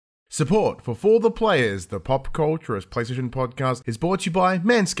Support for the Players, the Pop Culturist PlayStation podcast, is brought to you by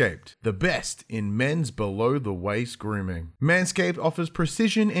Manscaped, the best in men's below-the-waist grooming. Manscaped offers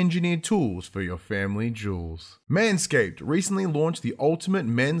precision-engineered tools for your family jewels. Manscaped recently launched the ultimate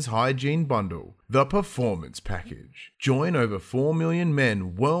men's hygiene bundle, the Performance Package. Join over 4 million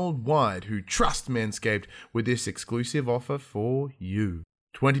men worldwide who trust Manscaped with this exclusive offer for you.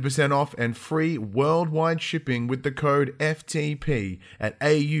 20% off and free worldwide shipping with the code FTP at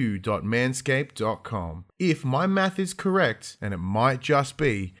au.manscaped.com. If my math is correct, and it might just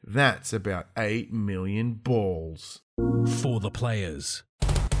be, that's about 8 million balls. For the Players.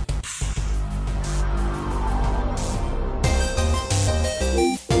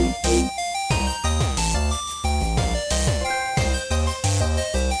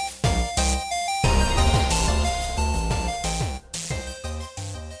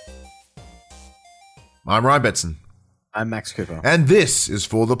 I'm Ryan Betson. I'm Max Cooper. And this is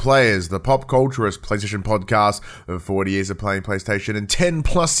For the Players, the pop culturist PlayStation podcast of 40 years of playing PlayStation and 10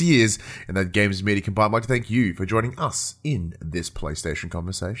 plus years in that games media combined. I'd like to thank you for joining us in this PlayStation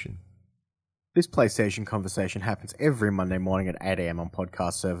conversation. This PlayStation conversation happens every Monday morning at 8 a.m. on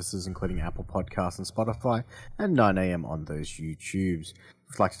podcast services, including Apple Podcasts and Spotify, and 9 a.m. on those YouTubes.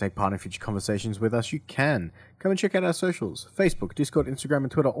 If you'd like to take part in future conversations with us, you can. Come and check out our socials. Facebook, Discord, Instagram,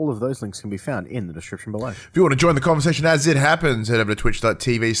 and Twitter. All of those links can be found in the description below. If you want to join the conversation as it happens, head over to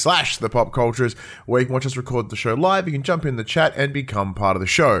twitch.tv/thepopcultures, where you can watch us record the show live. You can jump in the chat and become part of the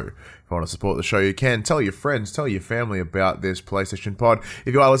show. If you want to support the show, you can. Tell your friends, tell your family about this PlayStation pod.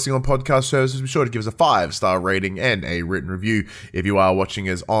 If you are listening on podcast services, be sure to give us a 5-star rating and a written review. If you are watching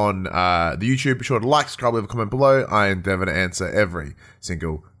us on the YouTube, be sure to like, subscribe, leave a comment below. I endeavor to answer every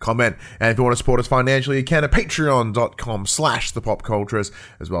single comment. And if you want to support us financially, you can at patreon.com/thepopculturist,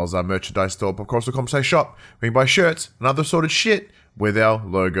 as well as our merchandise store, popculture.com/shop, where you can buy shirts and other sorted shit with our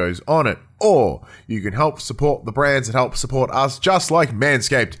logos on it. Or you can help support the brands that help support us, just like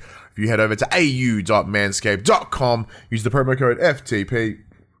Manscaped. If you head over to au.manscaped.com, use the promo code FTP,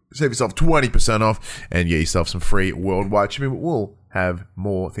 save yourself 20% off, and get yourself some free worldwide shipping. We'll have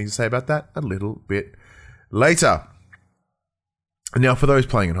more things to say about that a little bit later. Now, for those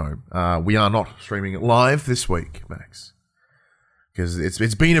playing at home, we are not streaming it live this week, Max, because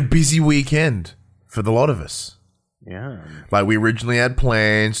it's been a busy weekend for the lot of us. Yeah. Like, we originally had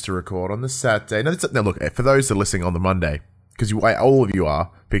plans to record on the Saturday. Now look, for those that are listening on the Monday, because all of you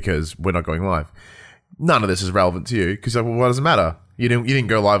are, because we're not going live, none of this is relevant to you, because what does it matter? You didn't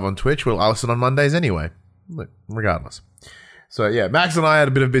go live on Twitch. Well, I listen on Mondays anyway. Look, regardless. So, yeah, Max and I had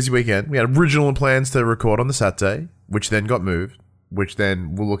a bit of a busy weekend. We had original plans to record on the Saturday, which then got moved, which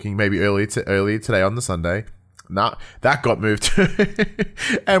then we're looking maybe earlier today on the Sunday. Nah, that got moved.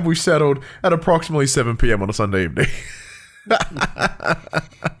 And we settled at approximately 7 p.m. on a Sunday evening.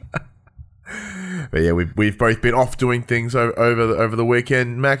 But yeah, we've both been off doing things over the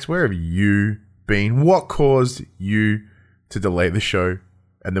weekend. Max, where have you been? What caused you to delay the show?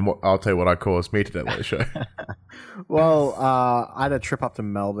 And then I'll tell you what caused me to delay the show. Well, I had a trip up to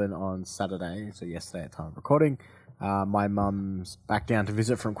Melbourne on Saturday, so yesterday at time of recording. My mum's back down to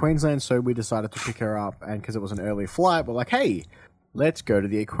visit from Queensland, so we decided to pick her up, and because it was an early flight, we're like, hey, let's go to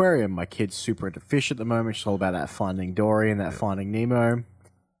the aquarium. My kid's super into fish at the moment. She's all about that Finding Dory and that Finding Nemo.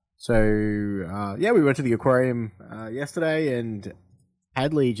 So, we went to the aquarium yesterday, and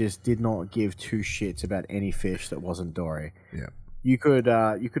Hadley just did not give two shits about any fish that wasn't Dory. Yeah. You could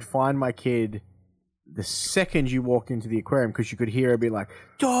find my kid the second you walked into the aquarium, because you could hear her be like,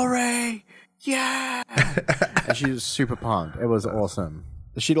 Dory! Yeah! And she was super pumped. It was awesome.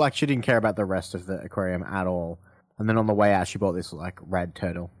 She didn't care about the rest of the aquarium at all. And then on the way out, she bought this rad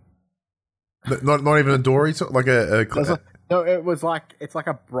turtle. Not even a Dory, like no, it's like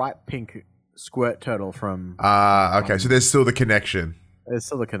a bright pink squirt turtle from. Okay. So there's still the connection. There's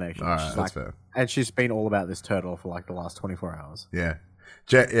still the connection. All right, that's fair. And she's been all about this turtle for the last 24 hours. Yeah.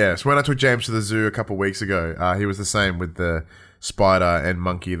 So when I took James to the zoo a couple of weeks ago, he was the same with the spider and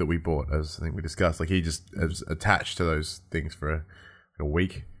monkey that we bought, as I think we discussed. Like, he just was attached to those things for a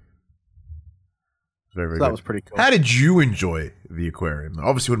week. Very, very that good. was pretty cool. How did you enjoy the aquarium?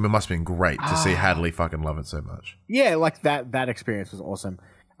 Obviously, it must have been great to see Hadley fucking love it so much. Yeah, that experience was awesome.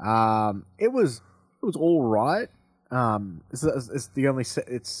 It was all right. It's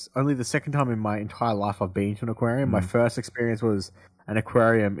only the second time in my entire life I've been to an aquarium. My first experience was an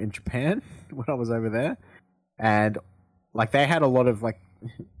aquarium in Japan when I was over there, and they had a lot of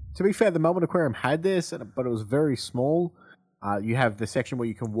to be fair, the Melbourne Aquarium had this, but it was very small. You have the section where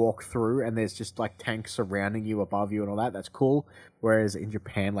you can walk through, and there's just tanks surrounding you, above you, and all that. That's cool. Whereas in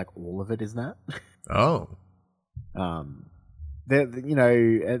Japan, all of it is that. Oh. you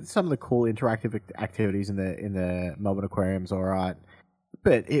know, some of the cool interactive activities in the Melbourne Aquarium's all right,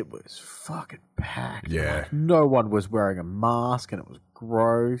 but it was fucking packed. Yeah. Like, no one was wearing a mask, and it was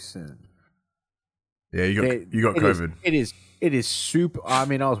gross. And Yeah, you got COVID. It is super. I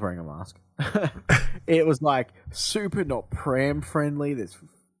mean, I was wearing a mask. It was like super not pram friendly.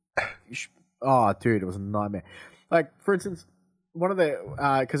 Oh, dude, it was a nightmare. Like, for instance, one of the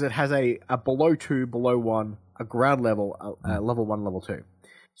because it has a below 2, below 1, a ground level, level 1, level 2.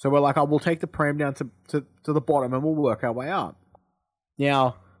 So we're like, we'll take the pram down to the bottom and we'll work our way up.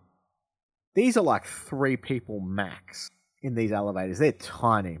 Now, these are like 3 people max in these elevators. They're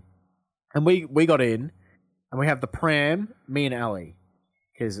tiny, and we got in, and we have the pram, me and Ali,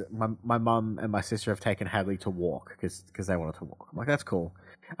 because my mum and my sister have taken Hadley to walk because they wanted to walk. I'm like, that's cool.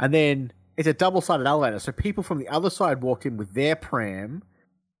 And then it's a double-sided elevator, so people from the other side walked in with their pram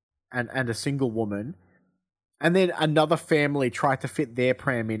and a single woman, and then another family tried to fit their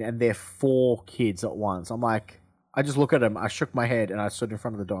pram in and their 4 kids at once. I'm like, I just look at them, I shook my head, and I stood in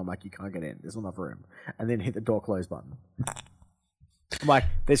front of the door. I'm like, you can't get in. There's not enough room. And then hit the door close button. I'm like,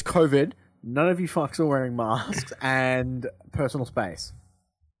 there's COVID. None of you fucks are wearing masks and personal space.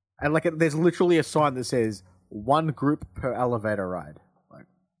 And like, there's literally a sign that says 1 group per elevator ride. Like,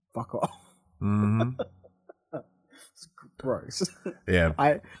 fuck off. Mm-hmm. It's gross. Yeah.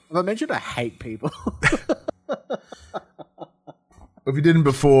 I've mentioned I hate people. If you didn't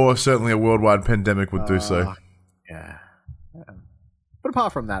before, certainly a worldwide pandemic would do so. Yeah. But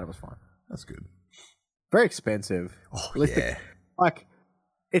apart from that, it was fine. That's good. Very expensive. Oh, At least yeah.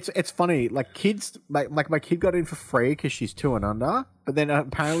 It's funny. Like kids, like my kid got in for free because she's 2 and under. But then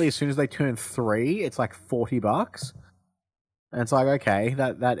apparently, as soon as they turn 3, it's like $40. And it's like, okay,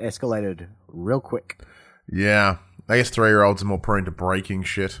 that escalated real quick. Yeah. I guess 3-year-olds are more prone to breaking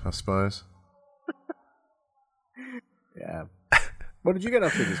shit, I suppose. Yeah. What did you get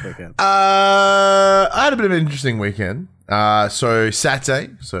up to this weekend? I had a bit of an interesting weekend. So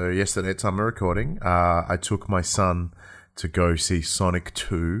Saturday, so yesterday at time of recording, I took my son to go see Sonic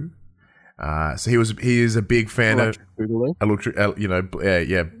 2. So he is a big fan of electric,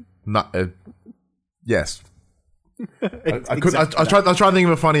 yes. I was trying to think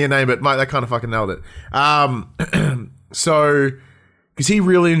of a funnier name, but that kind of fucking nailed it. So, because he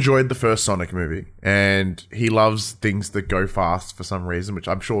really enjoyed the first Sonic movie, and he loves things that go fast for some reason, which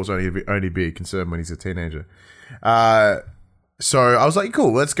I'm sure was only be a concern when he's a teenager. So I was like,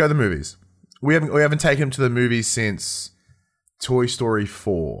 cool, let's go to the movies. We haven't taken him to the movies since Toy Story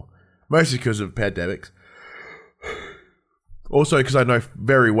 4, mostly because of pandemics. Also, because I know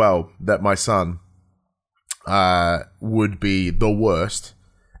very well that my son would be the worst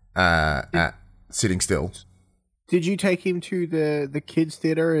at sitting still. Did you take him to the kids'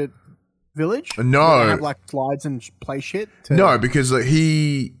 theater at Village? No. Did they have like slides and play shit? No, because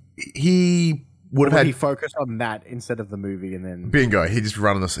he would have had. He focused on that instead of the movie, and then bingo. He'd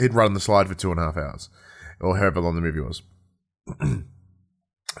run on the slide for 2.5 hours, or however long the movie was.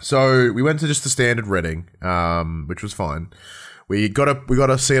 So we went to just the standard Reading, which was fine. We got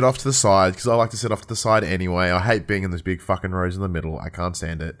to sit off to the side because I like to sit off to the side anyway. I hate being in those big fucking rows in the middle. I can't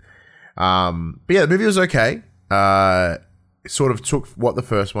stand it. But yeah, the movie was okay. It sort of took what the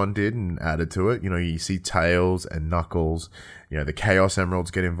first one did and added to it. You know, you see Tails and Knuckles. You know, the Chaos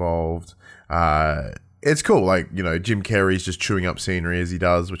Emeralds get involved. It's cool. Like, you know, Jim Carrey's just chewing up scenery as he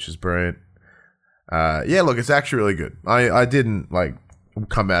does, which is brilliant. Yeah, look, it's actually really good. I didn't like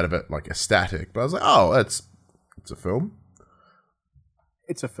come out of it like ecstatic, but I was like, oh, it's a film.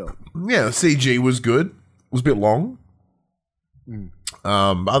 It's a film. Yeah, the CG was good. It was a bit long. But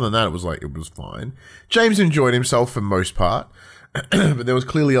other than that, it was fine. James enjoyed himself for most part, but there was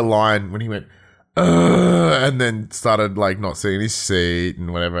clearly a line when he went, and then started like not seeing his seat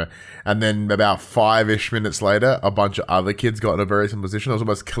and whatever. And then about 5-ish minutes later, a bunch of other kids got in a very similar position. It was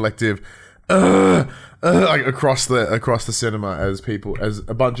almost collective, like across the cinema as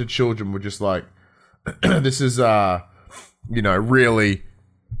a bunch of children were just like, this is really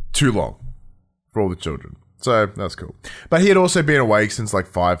too long for all the children. So that's cool. But he had also been awake since like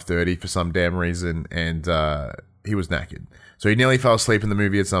 5:30 for some damn reason, and he was knackered. So he nearly fell asleep in the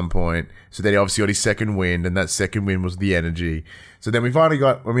movie at some point. So then he obviously got his second wind, and that second wind was the energy. So then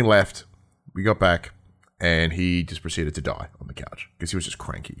when we left, we got back, and he just proceeded to die on the couch because he was just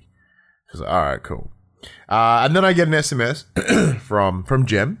cranky. So I was like, all right, cool. And then I get an SMS from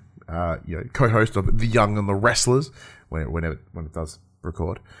Jem, co-host of The Young and the Wrestlers, when it does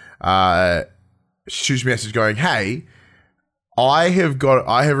record. Shoots me a message going, hey, I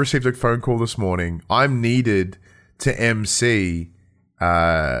have received a phone call this morning. I'm needed to MC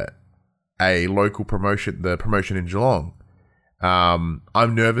a local promotion, the promotion in Geelong. I'm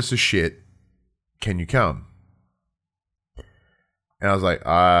nervous as shit. Can you come? And I was like,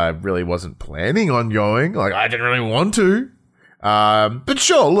 I really wasn't planning on going. Like, I didn't really want to. But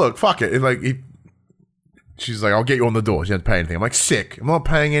sure, look, fuck it. She's like, I'll get you on the door. She doesn't pay anything. I'm like, sick. I'm not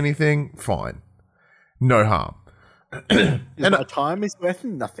paying anything. Fine. No harm. My time is worth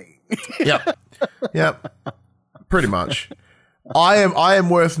nothing. Yep. Pretty much. I am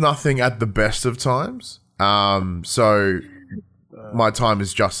worth nothing at the best of times. So my time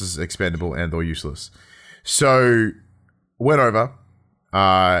is just as expendable and or useless. So went over.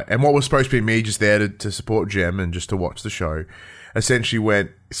 And what was supposed to be me just there to support Jem and just to watch the show, essentially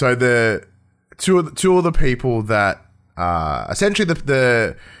went. So the two of the people that essentially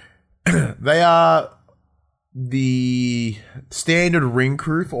the they are the standard ring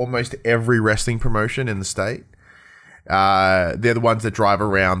crew for almost every wrestling promotion in the state. They're the ones that drive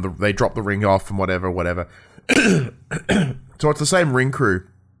around. They drop the ring off and whatever. So it's the same ring crew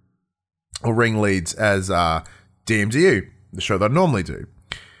or ring leads as DMDU. The show that I normally do.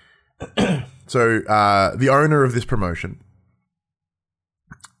 So the owner of this promotion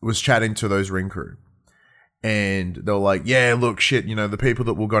was chatting to those ring crew, and they were like, "Yeah, look, shit, the people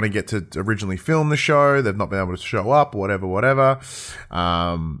that were going to get to originally film the show, they've not been able to show up, whatever.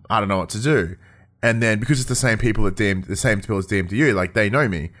 I don't know what to do." And then because it's the same people as DMDU, like they know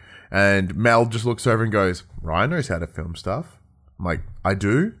me, and Mel just looks over and goes, "Ryan knows how to film stuff." I'm like, I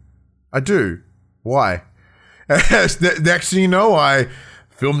do. Why? Next thing you know, I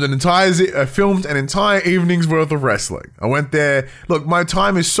filmed an entire evening's worth of wrestling. I went there. Look, my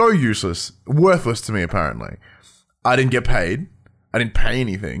time is so useless, worthless to me. Apparently, I didn't get paid. I didn't pay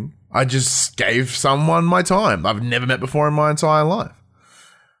anything. I just gave someone my time I've never met before in my entire life.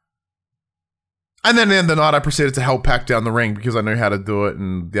 And then at the end of the night, I proceeded to help pack down the ring because I knew how to do it,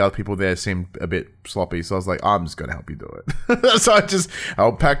 and the other people there seemed a bit sloppy. So I was like, I'm just going to help you do it. So I just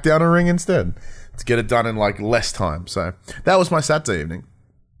helped pack down a ring instead to get it done in like less time. So that was my Saturday evening.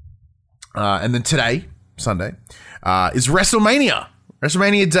 And then today, Sunday, is WrestleMania.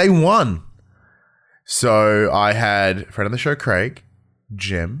 WrestleMania Day 1. So I had friend of the show, Craig,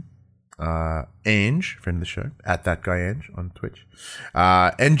 Jem, Ange, friend of the show, at that guy Ange on Twitch,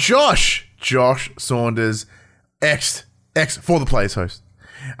 and Josh Saunders, ex For the Players host,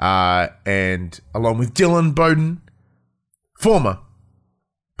 and along with Dylan Bowden, former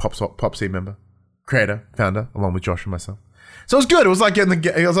Pop C member, creator, founder, along with Josh and myself. So it was good. It was like getting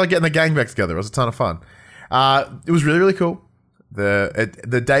the gang back together. It was a ton of fun. It was really, really cool.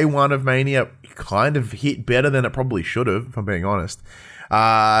 The day one of Mania kind of hit better than it probably should have, if I'm being honest.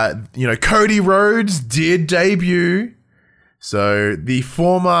 Cody Rhodes did debut. So the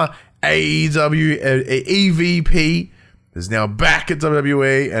former AEW EVP is now back at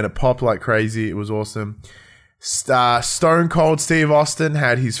WWE, and it popped like crazy. It was awesome. Stone Cold Steve Austin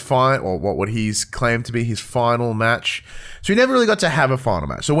had his what he's claimed to be his final match. So he never really got to have a final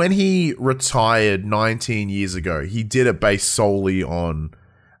match. So when he retired 19 years ago, he did it based solely on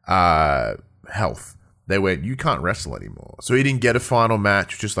health. They went, you can't wrestle anymore. So he didn't get a final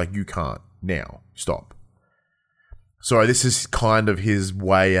match, just like, you can't now. Stop. So this is kind of his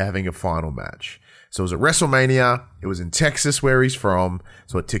way of having a final match. So it was at WrestleMania. It was in Texas, where he's from.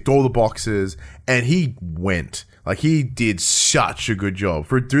 So it ticked all the boxes. And he went. Like, he did such a good job.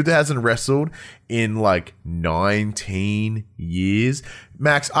 For a dude that hasn't wrestled in, like, 19 years.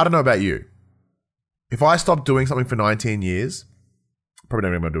 Max, I don't know about you. If I stopped doing something for 19 years, probably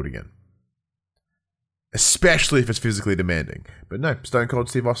never going to do it again. Especially if it's physically demanding. But no, Stone Cold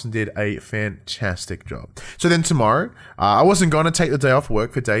Steve Austin did a fantastic job. So then tomorrow, I wasn't going to take the day off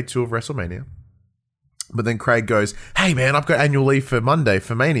work for day 2 of WrestleMania. But then Craig goes, hey man, I've got annual leave for Monday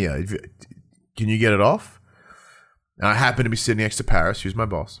for Mania. Can you get it off? And I happen to be sitting next to Paris, who's my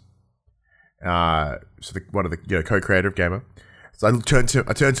boss. So one of the co-creator of Gamer. So I turned to him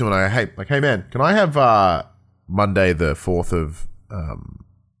and I go, hey man, can I have Monday the 4th of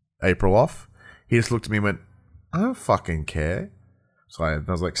April off? He just looked at me and went, I don't fucking care. So I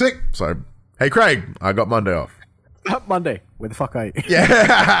was like, sick. So, hey Craig, I got Monday off. Monday, where the fuck are you? Yeah.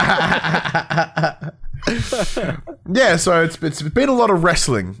 Yeah, so it's been a lot of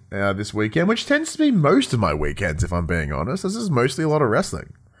wrestling this weekend, which tends to be most of my weekends, if I'm being honest. This is mostly a lot of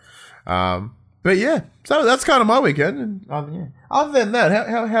wrestling. But yeah, so that's kind of my weekend. And yeah. Other than that,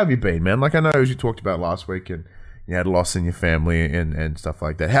 how have you been, man? Like, I know as you talked about last week, and you had a loss in your family and stuff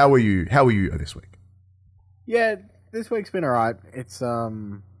like that. How were you this week? Yeah, this week's been alright. It's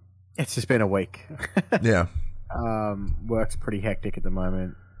just been a week. Yeah. Work's pretty hectic at the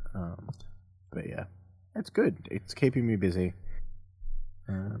moment. But yeah, it's good. It's keeping me busy.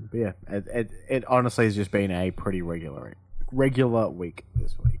 But yeah, it honestly has just been a pretty regular regular week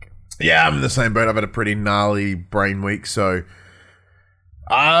this week. Yeah, I'm in the same boat. I've had a pretty gnarly brain week, so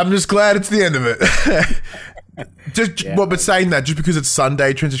I'm just glad it's the end of it. But saying that, just because it's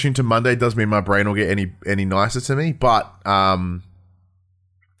Sunday, transitioning to Monday does mean my brain will get any nicer to me. But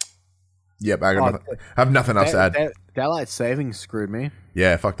yep, I have nothing else to add. Daylight savings screwed me.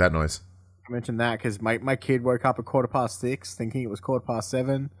 Yeah, fuck that noise. I mentioned that because my kid woke up at 6:15 thinking it was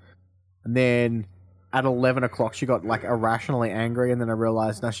 7:15, and then at 11 o'clock she got like irrationally angry, and then I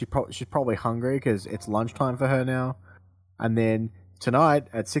realized now she's probably hungry because it's lunchtime for her now. And then tonight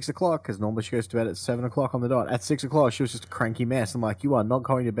at 6 o'clock, because normally she goes to bed at 7 o'clock on the dot. At 6 o'clock she was just a cranky mess. I'm like, you are not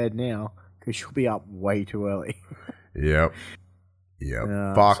going to bed now because she'll be up way too early. Yep.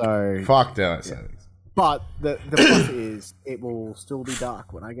 Fuck daylight savings. But the plus is it will still be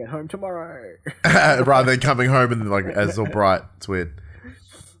dark when I get home tomorrow. Rather than coming home and like as all bright. It's weird.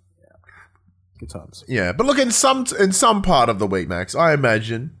 Yeah. Good times. Yeah, but look, in some part of the week, Max, I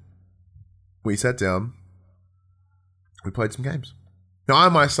imagine we sat down, we played some games. Now, I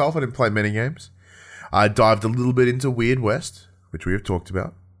myself, I didn't play many games. I dived a little bit into Weird West, which we have talked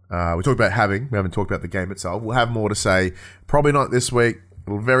about. We talked about we haven't talked about the game itself. We'll have more to say. Probably not this week.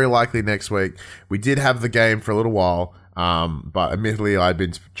 Very likely next week. We did have the game for a little while, but admittedly I'd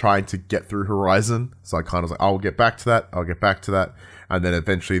been trying to get through Horizon, so I kind of was like, I'll get back to that, and then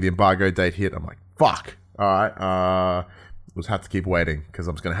eventually the embargo date hit. I'm like, fuck, alright, we'll have to keep waiting, because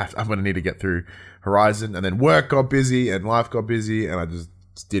I'm gonna need to get through Horizon, and then work got busy, and life got busy, and I just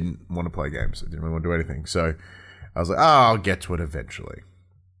didn't want to play games, I didn't really want to do anything, so I was like, I'll get to it eventually.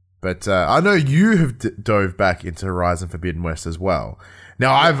 But I know you have dove back into Horizon Forbidden West as well.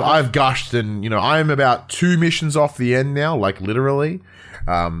 Now I've gushed, and I'm about 2 missions off the end now, like literally.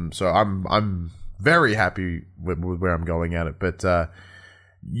 So I'm very happy with where I'm going at it. But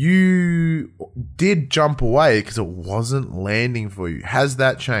you did jump away because it wasn't landing for you. Has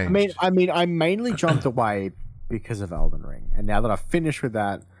that changed? I mean, I mainly jumped away because of Elden Ring, and now that I've finished with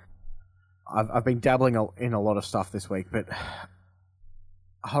that, I've been dabbling in a lot of stuff this week, but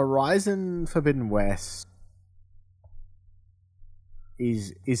Horizon Forbidden West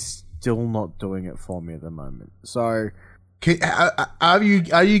is still not doing it for me at the moment. So, are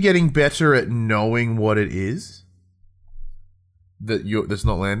you getting better at knowing what it is that's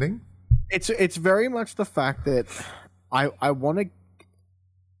not landing? It's very much the fact that I want to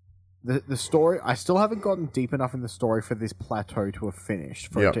the story. I still haven't gotten deep enough in the story for this plateau to have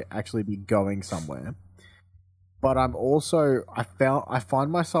finished for it to actually be going somewhere. But I'm also I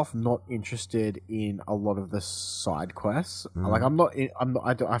find myself not interested in a lot of the side quests. Like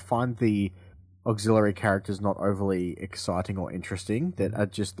I find the auxiliary characters not overly exciting or interesting. That are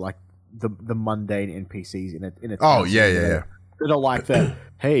just like the mundane NPCs in a that are like that.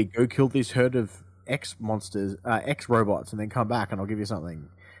 Hey, go kill this herd of X monsters, X robots, and then come back and I'll give you something.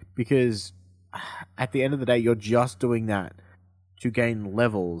 Because at the end of the day, you're just doing that to gain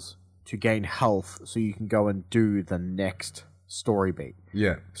levels, to gain health, so you can go and do the next story beat.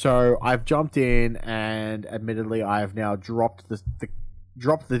 Yeah. So I've jumped in, and admittedly, I have now dropped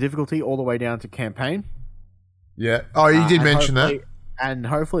the difficulty all the way down to campaign. Yeah. Oh, you did mention that. And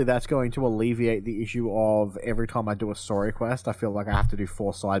hopefully that's going to alleviate the issue of every time I do a story quest, I feel like I have to do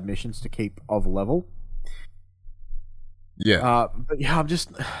 4 side missions to keep of level. Yeah. But yeah, I'm just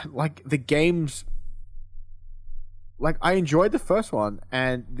like the game's. Like, I enjoyed the first one,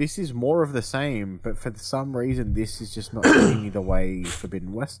 and this is more of the same, but for some reason, this is just not hitting me the way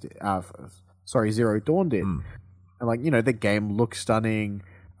Forbidden West Zero Dawn did. And, like, the game looks stunning,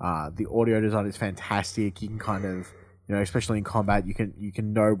 the audio design is fantastic, you can kind of, especially in combat, you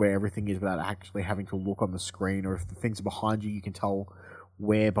can know where everything is without actually having to look on the screen, or if the things are behind you, you can tell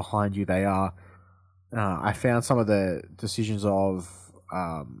where behind you they are. I found some of the decisions of...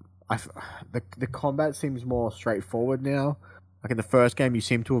 the combat seems more straightforward now. Like in the first game, you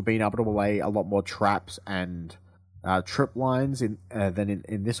seem to have been able to lay a lot more traps and trip lines than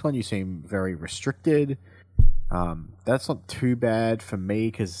in this one. You seem very restricted. That's not too bad for me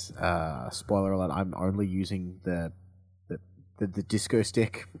because, spoiler alert, I'm only using the disco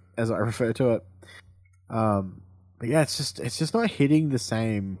stick as I refer to it. But yeah, it's just not hitting the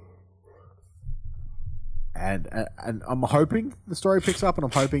same. And I'm hoping the story picks up, and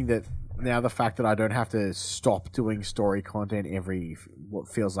I'm hoping that now the fact that I don't have to stop doing story content every what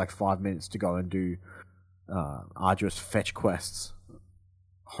feels like 5 minutes to go and do arduous fetch quests,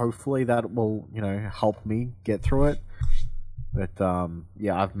 hopefully that will help me get through it. But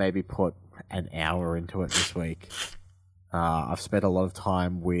yeah, I've maybe put an hour into it this week. I've spent a lot of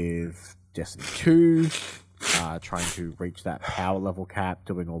time with Destiny 2, trying to reach that power level cap,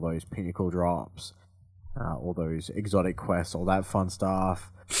 doing all those pinnacle drops. all those exotic quests, all that fun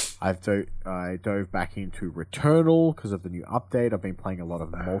stuff. I dove back into Returnal because of the new update. I've been playing a lot of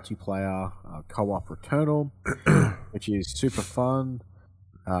multiplayer co-op Returnal, which is super fun.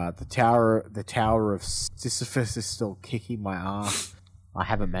 The Tower of Sisyphus is still kicking my ass. I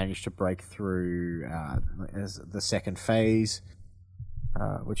haven't managed to break through the second phase,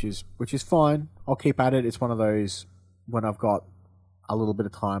 which is fine. I'll keep at it. It's one of those when I've got a little bit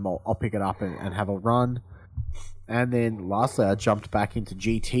of time, I'll pick it up and have a run. And then lastly, I jumped back into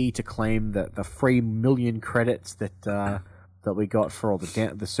GT to claim the free million credits that we got for all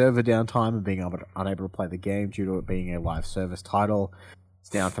the server downtime and being unable to play the game due to it being a live service title. It's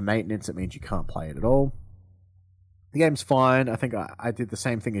down for maintenance. It means you can't play it at all. The game's fine. I think I did the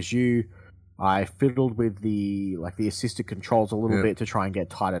same thing as you. I fiddled with the assisted controls a little bit to try and get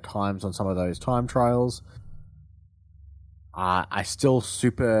tighter times on some of those time trials. I still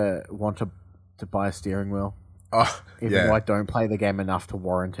super want to buy a steering wheel. Even though I don't play the game enough to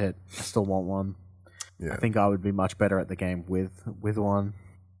warrant it, I still want one. Yeah. I think I would be much better at the game with one.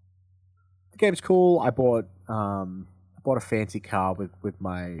 The game's cool. I bought a fancy car with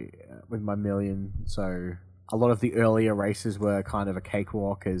my million, so a lot of the earlier races were kind of a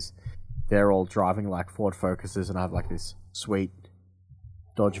cakewalk as they're all driving like Ford Focuses, and I have like this sweet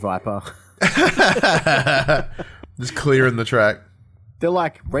Dodge Viper. Just clearing the track. They're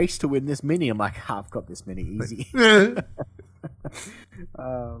like, race to win this Mini. I'm like, I've got this Mini easy. But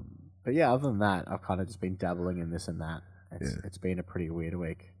yeah, other than that, I've kind of just been dabbling in this and that. It's been a pretty weird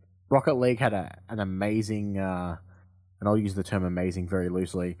week. Rocket League had an amazing, and I'll use the term amazing very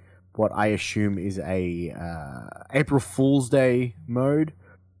loosely, what I assume is a April Fool's Day mode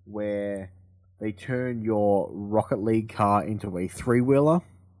where they turn your Rocket League car into a three-wheeler.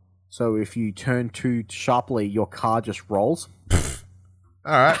 So if you turn too sharply, your car just rolls.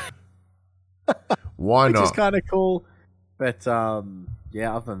 All right. Why not? Which is kind of cool. But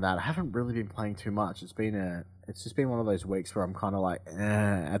yeah, other than that, I haven't really been playing too much. It's just been one of those weeks where I'm kind of like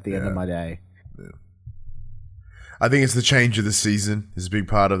at the end of my day. Yeah. I think it's the change of the season is a big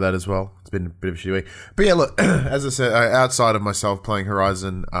part of that as well. It's been a bit of a shitty week. But yeah, look, as I said, outside of myself playing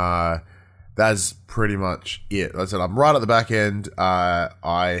Horizon, that's pretty much it. Like I said, I'm right at the back end.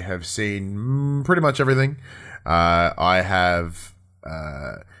 I have seen pretty much everything. I have...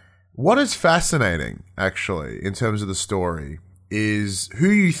 what is fascinating, actually, in terms of the story, is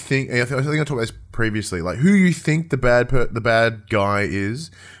who you think. I think I talked about this previously. Like who you think the bad guy is,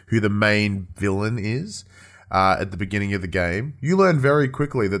 who the main villain is at the beginning of the game. You learn very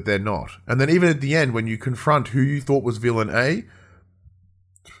quickly that they're not, and then even at the end, when you confront who you thought was villain A,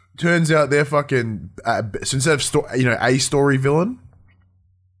 turns out they're fucking. So instead of A story villain,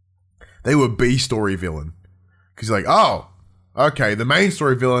 they were B story villain. Because you're like, oh. Okay, the main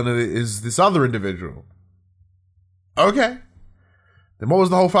story villain is this other individual. Okay. Then what was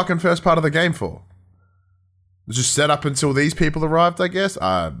the whole fucking first part of the game for? It was just set up until these people arrived, I guess?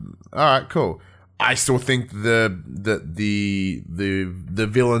 Alright, cool. I still think the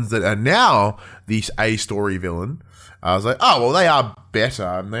villains that are now the A story villain, I was like, oh, well, they are better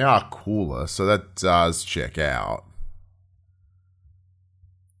and they are cooler, so that does check out.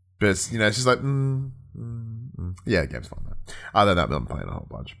 But, it's just like, yeah, the game's fun, though. Other than that, I'm playing a whole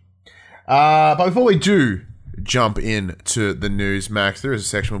bunch. But before we do jump into the news, Max, there is a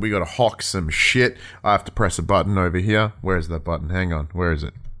section where we got to hawk some shit. I have to press a button over here. Where is that button? Hang on. Where is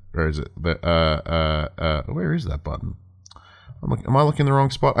it? Where is it? Where is that button? Am I looking in the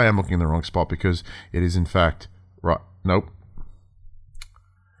wrong spot? I am looking in the wrong spot because it is, in fact, right. Nope.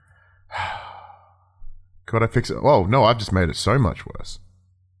 Could I fix it? Oh, no, I've just made it so much worse.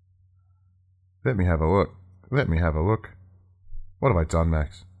 Let me have a look. What have I done,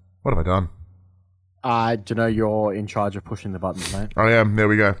 Max? What have I done? I don't know. You're in charge of pushing the buttons, mate. I am. There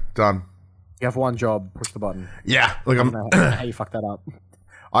we go. Done. You have one job. Push the button. Yeah. Look, I don't know how you fucked that up.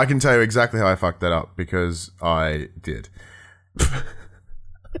 I can tell you exactly how I fucked that up because I did.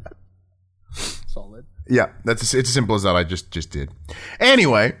 Solid. Yeah. It's as simple as that. I just did.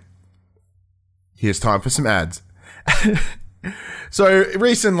 Anyway, here's time for some ads. So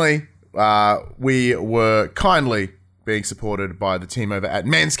recently, we were kindly being supported by the team over at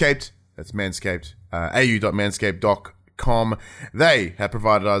Manscaped. That's Manscaped, au.manscaped.com. They have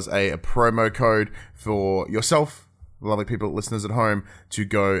provided us a promo code for yourself, lovely people, listeners at home, to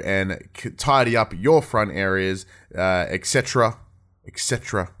go and tidy up your front areas, etc.,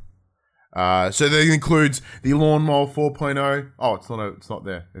 etc. So that includes the Lawnmower 4.0. Oh, it's not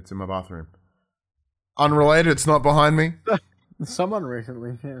there. It's in my bathroom. Unrelated. It's not behind me. Someone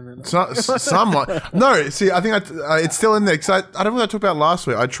recently. Someone. No, see, I think it's still in there. Because I don't know what I talked about last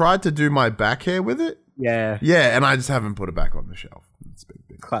week. I tried to do my back hair with it, Yeah, Yeah, and I just haven't put it back on the shelf. It's big.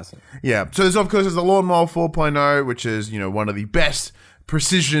 classic. Yeah, so there's of course there's the Lawnmower 4.0, which is one of the best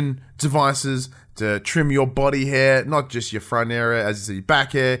precision devices to trim your body hair, not just your front area, as you see, your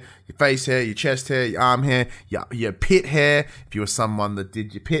back hair, your face hair, your chest hair, your arm hair, your pit hair. If you were someone that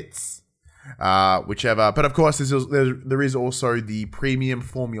did your pits, whichever. But of course, there is also the premium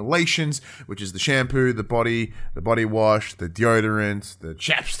formulations, which is the shampoo, the body wash, the deodorant, the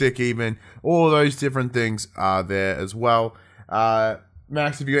chapstick, even all those different things are there as well.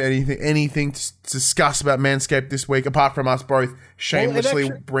 Max, have you got anything to discuss about Manscaped this week, apart from us both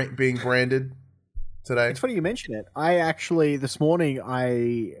shamelessly being branded today? It's funny you mention it. I actually, this morning,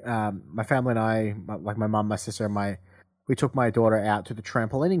 my family and I, like my mum, my sister, and we took my daughter out to the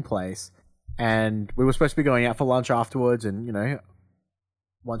trampolining place, and we were supposed to be going out for lunch afterwards, and,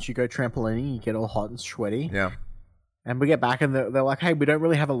 once you go trampolining, you get all hot and sweaty. Yeah. And we get back, and they're like, hey, we don't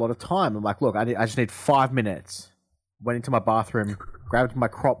really have a lot of time. I'm like, look, I just need 5 minutes. Went into my bathroom, grabbed my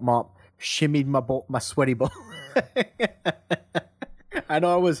crop mop, shimmied my sweaty ball, and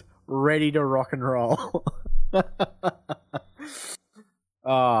I was ready to rock and roll.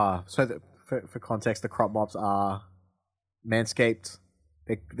 For context, the crop mops are Manscaped.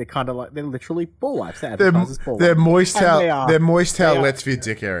 They're kind of like, they're literally ball wipes. They're moist towel. They're moist towelettes for your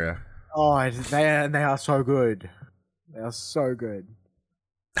dick area. Oh, they are so good. They are so good.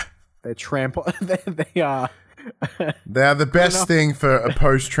 They're they are. They are the best thing for a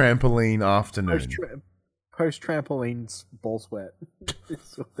post-trampoline afternoon. Post-trampoline ball sweat.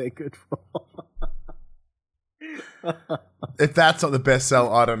 It's what they're good for. If that's not the best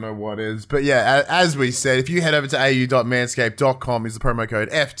sell, I don't know what is. But yeah, as we said, if you head over to au.manscaped.com, use the promo code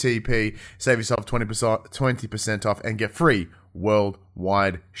FTP, save yourself 20% off, and get free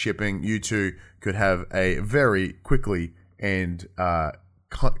worldwide shipping. You too could have a very quickly and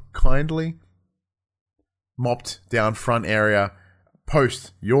kindly mopped down front area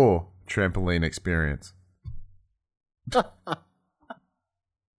post your trampoline experience.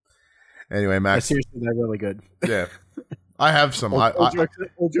 Anyway, Max. Seriously, they're really good. Yeah. I have some.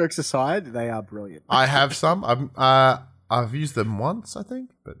 All jokes aside, they are brilliant. I have some. I've used them once, I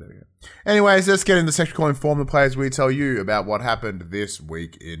think. But there we go. Anyways, let's get into the section called Inform the Players. We tell you about what happened this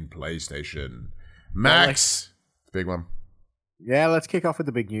week in PlayStation. Max. Big one. Yeah, let's kick off with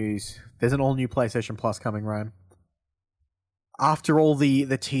the big news. There's an all-new PlayStation Plus coming, Ryan. After all the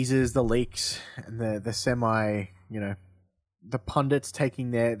teasers, the leaks, and the semi, the pundits taking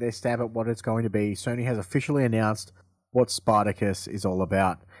their stab at what it's going to be, Sony has officially announced what Spartacus is all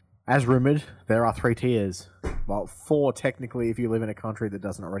about. As rumored, there are 3 tiers. Well, 4 technically if you live in a country that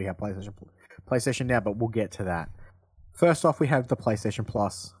doesn't already have PlayStation now, but we'll get to that. First off, we have the PlayStation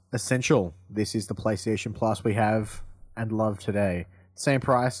Plus Essential. This is the PlayStation Plus we have and love today. Same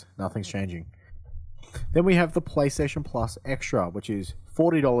price, nothing's changing. Then we have the PlayStation Plus Extra, which is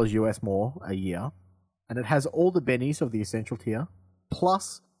 $40 US more a year, and it has all the bennies of the Essential tier,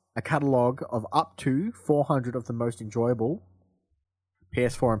 plus a catalogue of up to 400 of the most enjoyable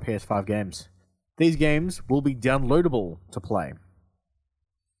PS4 and PS5 games. These games will be downloadable to play.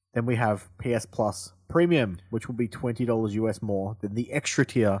 Then we have PS Plus Premium, which will be $20 US more than the Extra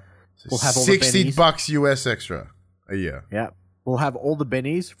tier. We'll have all $60 US extra a year. Yeah. We'll have all the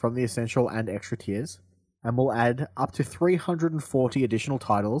bennies from the Essential and Extra tiers, and we'll add up to 340 additional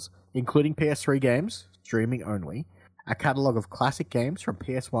titles, including PS3 games, streaming only, a catalogue of classic games from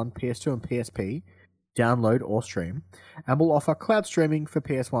PS1, PS2, and PSP, download or stream, and we'll offer cloud streaming for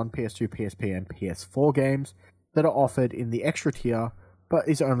PS1, PS2, PSP, and PS4 games that are offered in the Extra tier, but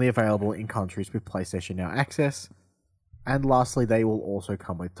is only available in countries with PlayStation Now access. And lastly, they will also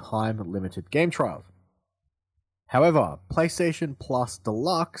come with time-limited game trials. However, PlayStation Plus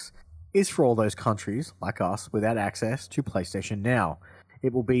Deluxe is for all those countries, like us, without access to PlayStation Now.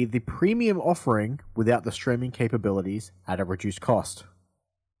 It will be the premium offering without the streaming capabilities at a reduced cost.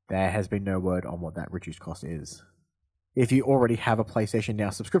 There has been no word on what that reduced cost is. If you already have a PlayStation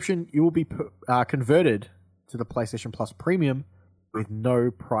Now subscription, you will be converted to the PlayStation Plus Premium with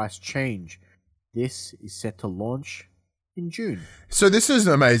no price change. This is set to launch in June. So this is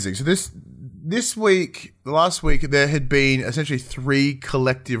amazing. So this week, last week, there had been essentially 3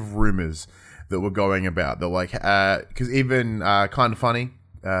 collective rumors that were going about. They're like, because even Kind of Funny,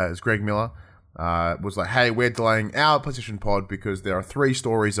 as Greg Miller, was like, hey, we're delaying our PlayStation Pod because there are 3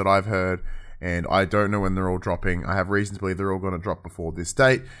 stories that I've heard and I don't know when they're all dropping. I have reason to believe they're all going to drop before this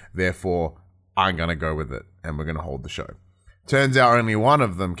date. Therefore, I'm going to go with it and we're going to hold the show. Turns out only one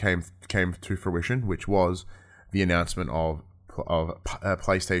of them came to fruition, which was the announcement of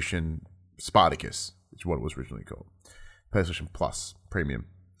PlayStation Spartacus, which is what it was originally called. PlayStation Plus Premium.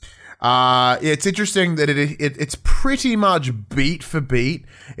 It's interesting that it's pretty much beat for beat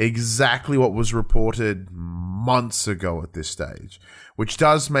exactly what was reported months ago at this stage, which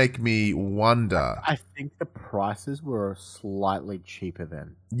does make me wonder. I think the prices were slightly cheaper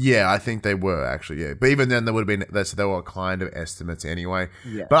then. Yeah, I think they were actually. Yeah, but even then, they would have been. They were kind of estimates anyway.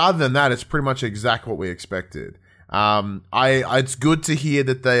 Yeah. But other than that, it's pretty much exactly what we expected. It's good to hear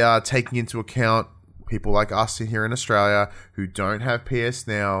that they are taking into account people like us here in Australia who don't have PS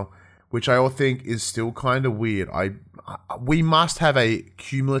Now, which I all think is still kind of weird. We must have a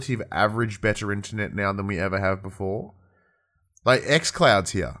cumulative average better internet now than we ever have before. Like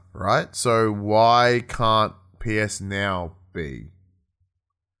xCloud's here, right? So why can't PS Now be?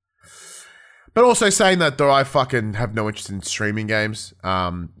 But also saying that though, I fucking have no interest in streaming games.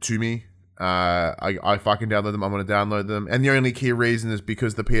 To me, I fucking download them. I'm gonna download them, and the only key reason is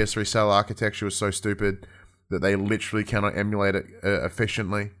because the PS3 cell architecture was so stupid that they literally cannot emulate it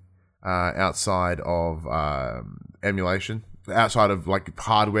efficiently outside of emulation, outside of like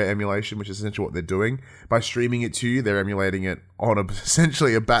hardware emulation, which is essentially what they're doing by streaming it to you. They're emulating it on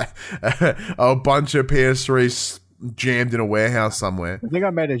essentially a bunch of PS3s jammed in a warehouse somewhere. I think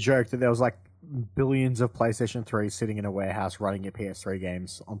I made a joke that there was like billions of PlayStation 3 sitting in a warehouse running your PS3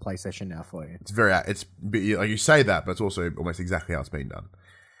 games on PlayStation Now for you. It's like you say that, but it's also almost exactly how it's being done.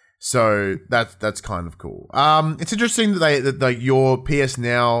 So that's kind of cool. It's interesting that your PS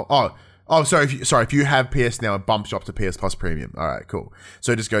Now. If you have PS Now, it bumps you up to PS Plus Premium. All right, cool.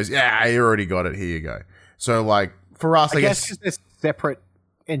 So it just goes, yeah, you already got it. Here you go. So like for us, I guess there's separate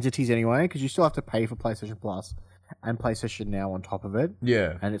entities anyway, because you still have to pay for PlayStation Plus and PlayStation Now on top of it.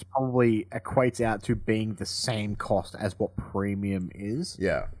 Yeah. And it's probably equates out to being the same cost as what Premium is.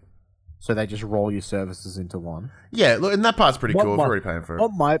 Yeah. So they just roll your services into one. Yeah, look, and that part's pretty cool if you're already paying for it.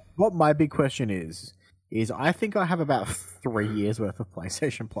 What my big question is I think I have about 3 years worth of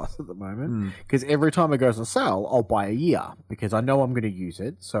PlayStation Plus at the moment. Because every time it goes on sale, I'll buy a year because I know I'm going to use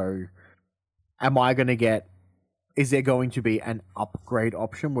it. So is there going to be an upgrade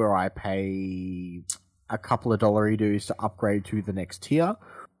option where I pay a couple of $dollary-doos to upgrade to the next tier?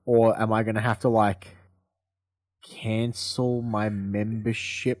 Or am I going to have to like cancel my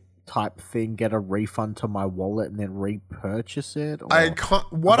membership type thing, get a refund to my wallet, and then repurchase it? Or I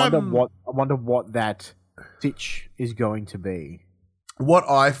wonder what that stitch is going to be. What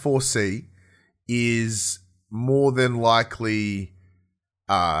I foresee is more than likely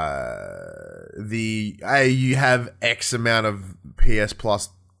you have X amount of PS Plus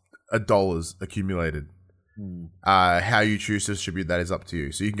dollars accumulated. How you choose to distribute that is up to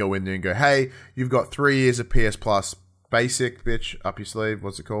you. So you can go in there and go, hey, you've got 3 years of PS Plus Basic, bitch, up your sleeve.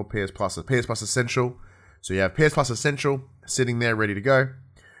 What's it called? PS Plus Essential. So you have PS Plus Essential sitting there ready to go.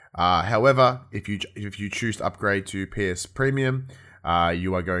 However, if you choose to upgrade to PS Premium,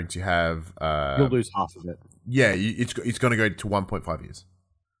 you are going to have you'll lose half of it. Yeah, it's going to go to 1.5 years.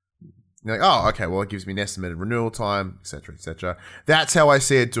 You're like, oh, okay, well, it gives me an estimated renewal time, etc., etc. That's how I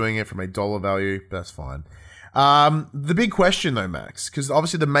see it doing it from a dollar value. That's fine. The big question, though, Max, because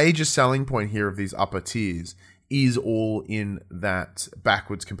obviously the major selling point here of these upper tiers is all in that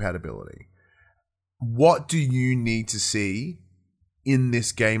backwards compatibility. What do you need to see in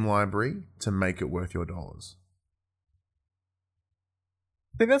this game library to make it worth your dollars?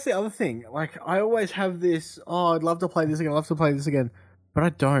 I think that's the other thing. Like, I always have this, I'd love to play this again, but I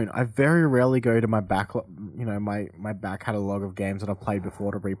don't. I very rarely go to my back, my back catalog of games that I've played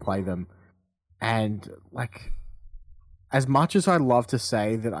before to replay them. And like, as much as I love to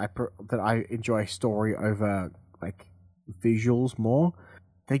say that I enjoy story over like visuals more,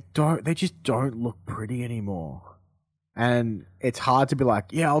 they just don't look pretty anymore. And it's hard to be like,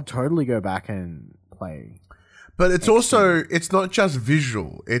 yeah, I'll totally go back and play. But it's also, it's not just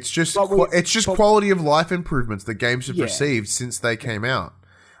visual. It's just quality of life improvements that games have received since they came out.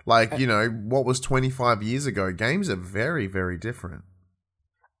 Like, what was 25 years ago? Games are very, very different.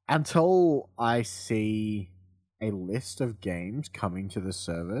 Until I see a list of games coming to the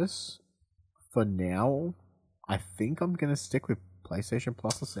service, for now, I think I'm going to stick with PlayStation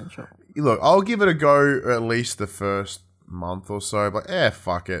Plus Essential. Look, I'll give it a go at least the first month or so, but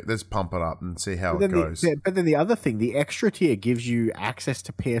fuck it, let's pump it up and see how it goes. But then the other thing, the extra tier gives you access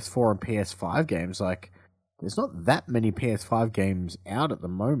to PS4 and PS5 games. Like, there's not that many PS5 games out at the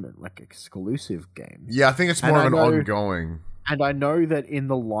moment, like exclusive games. Yeah, I think it's more of an ongoing. And I know that in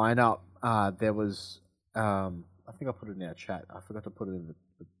the lineup, there was, I think I put it in our chat. I forgot to put it in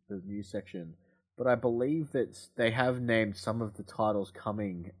the news section, but I believe that they have named some of the titles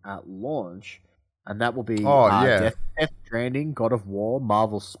coming at launch. And that will be Death Stranding, God of War,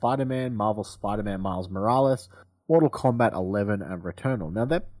 Marvel's Spider-Man, Marvel's Spider-Man Miles Morales, Mortal Kombat 11 and Returnal. Now,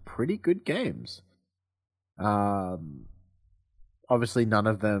 they're pretty good games. Obviously, none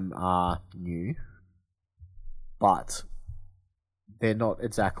of them are new, but they're not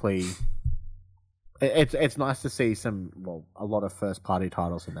exactly. It's nice to see a lot of first party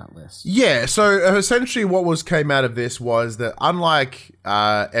titles in that list. Yeah, so essentially what came out of this was that unlike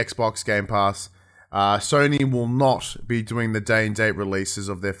Xbox Game Pass, Sony will not be doing the day and date releases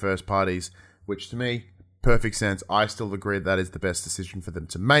of their first parties, which to me, perfect sense. I still agree that is the best decision for them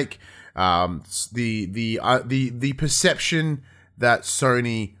to make. The perception that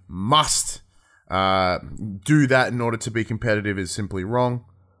Sony must do that in order to be competitive is simply wrong.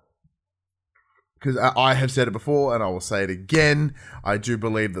 Because I have said it before, and I will say it again. I do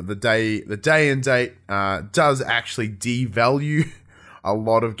believe that the day and date does actually devalue a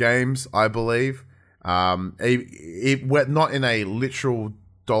lot of games. I believe it not in a literal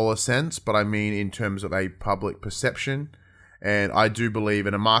dollar sense, but I mean in terms of a public perception. And I do believe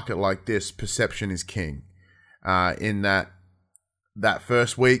in a market like this, perception is king. In that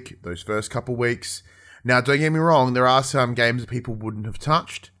first week, those first couple weeks. Now, don't get me wrong, there are some games that people wouldn't have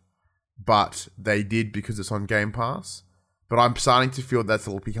touched, but they did because it's on Game Pass. But I'm starting to feel that's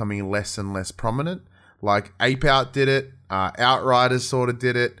becoming less and less prominent. Like, Ape Out did it, Outriders sort of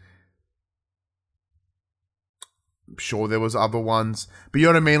did it. I'm sure there was other ones. But you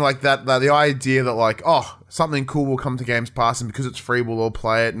know what I mean? Like, that the idea that, like, oh, something cool will come to Games Pass, and because it's free, we'll all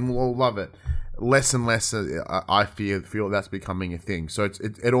play it, and we'll all love it. Less and less, I feel that's becoming a thing. So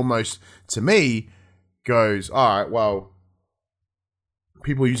it almost, to me, goes, all right, well,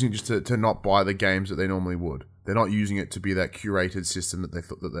 people are using it just to not buy the games that they normally would. They're not using it to be that curated system that they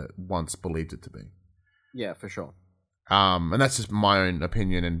thought that they once believed it to be. Yeah, for sure. And that's just my own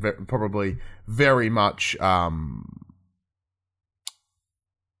opinion, and probably very much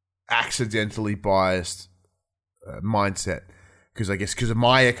accidentally biased mindset. Because I guess because of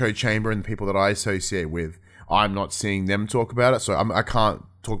my echo chamber and the people that I associate with, I'm not seeing them talk about it. So I can't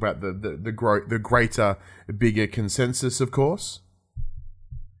talk about the greater, bigger consensus, of course.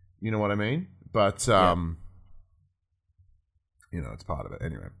 You know what I mean? But, it's part of it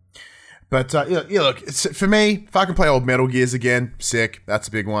anyway. But, look, for me, if I can play old Metal Gears again, sick. That's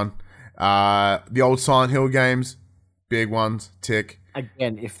a big one. The old Silent Hill games, big ones, tick.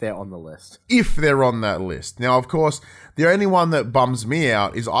 Again, if they're on the list. If they're on that list. Now, of course, the only one that bums me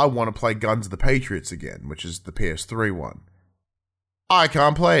out is I want to play Guns of the Patriots again, which is the PS3 one. I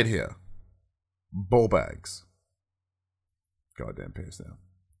can't play it here. Ball bags. Goddamn PS now.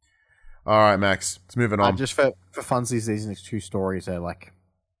 All right, Max. Let's move it on. Just for funsies, these next two stories are like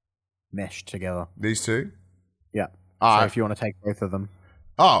meshed together. These two? Yeah. So if you want to take both of them.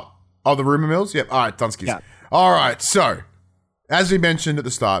 Oh, the rumor mills? Yep. All right, Dunskies. Yeah. All right, so as we mentioned at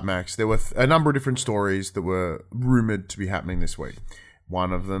the start, Max, there were a number of different stories that were rumored to be happening this week.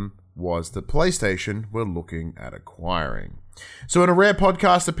 One of them was that PlayStation were looking at acquiring. So in a rare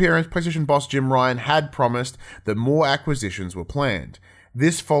podcast appearance, PlayStation boss Jim Ryan had promised that more acquisitions were planned.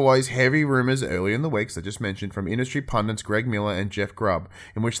 This follows heavy rumors early in the week, as I just mentioned, from industry pundits Greg Miller and Jeff Grubb,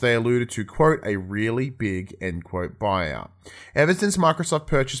 in which they alluded to, quote, a really big, end quote, buyout. Ever since Microsoft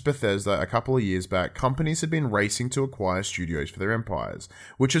purchased Bethesda a couple of years back, companies have been racing to acquire studios for their empires,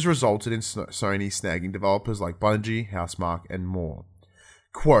 which has resulted in Sony snagging developers like Bungie, Housemarque, and more.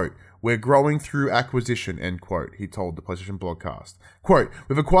 Quote, we're growing through acquisition, end quote, he told the PlayStation Blogcast. Quote,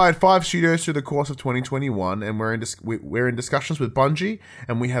 we've acquired 5 studios through the course of 2021, and we're in discussions with Bungie,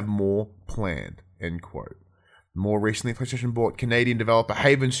 and we have more planned, end quote. More recently, PlayStation bought Canadian developer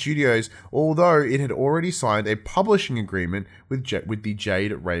Haven Studios, although it had already signed a publishing agreement with the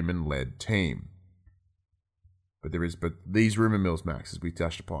Jade Raymond-led team. But these rumor mills, Max, as we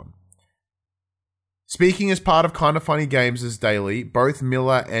touched upon. Speaking as part of Kinda Funny Games' Daily, both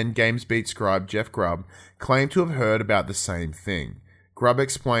Miller and GamesBeat scribe Jeff Grubb claim to have heard about the same thing. Grubb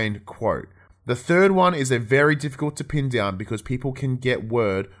explained, quote, the third one is a very difficult to pin down because people can get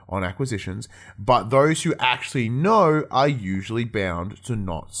word on acquisitions, but those who actually know are usually bound to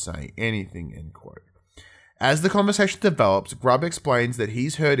not say anything, end quote. As the conversation develops, Grubb explains that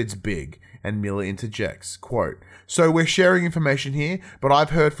he's heard it's big, and Miller interjects, quote, so we're sharing information here, but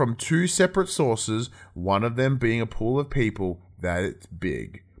I've heard from 2 separate sources, one of them being a pool of people, that it's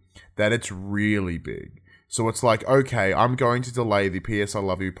big. That it's really big. So it's like, okay, I'm going to delay the PS I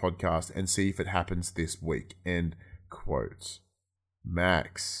Love You podcast and see if it happens this week, end quote.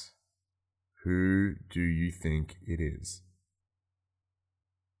 Max, who do you think it is?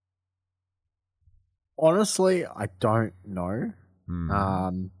 Honestly, I don't know.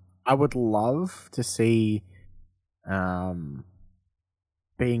 I would love to see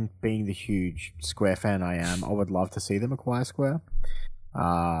being the huge Square fan I am, I would love to see them acquire Square.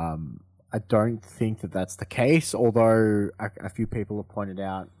 I don't think that that's the case, although a few people have pointed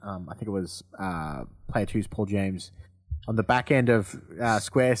out, I think it was Player 2's Paul James, on the back end of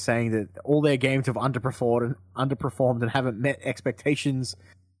Square saying that all their games have underperformed and haven't met expectations.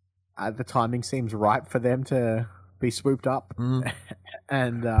 The timing seems ripe for them to be swooped up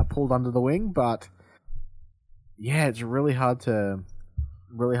and pulled under the wing, but yeah, it's really hard to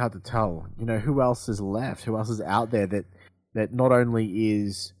tell. You know, who else is left? Who else is out there that not only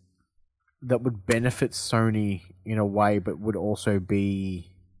that would benefit Sony in a way, but would also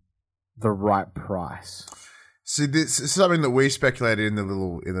be the right price? See, this is something that we speculated in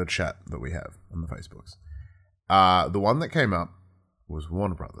the chat that we have on the Facebooks. The one that came up was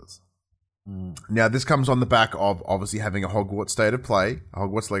Warner Brothers. Now, this comes on the back of obviously having a Hogwarts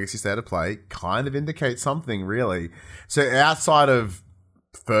Legacy state of play, kind of indicates something, really. So outside of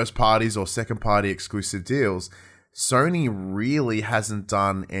first parties or second party exclusive deals, Sony really hasn't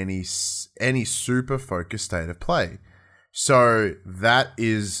done any super focused state of play. So that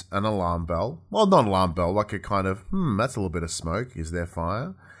is an alarm bell. Well, not an alarm bell, like a kind of, that's a little bit of smoke. Is there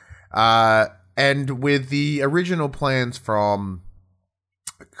fire? And with the original plans from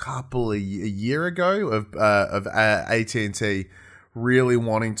a year ago of AT&T really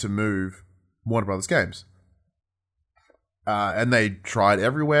wanting to move Warner Brothers games. And they tried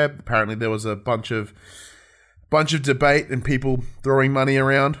everywhere. Apparently there was a bunch of debate and people throwing money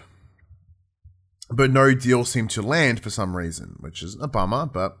around, but no deal seemed to land for some reason, which is a bummer,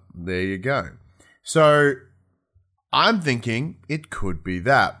 but there you go. So I'm thinking it could be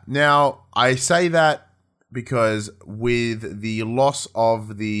that. Now, I say that because with the loss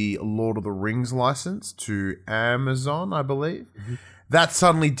of the Lord of the Rings license to Amazon, I believe, that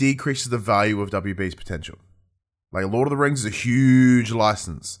suddenly decreases the value of WB's potential. Like, Lord of the Rings is a huge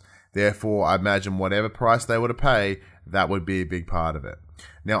license. Therefore, I imagine whatever price they were to pay, that would be a big part of it.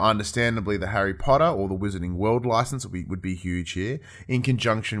 Now, understandably, the Harry Potter or the Wizarding World license would be huge here, in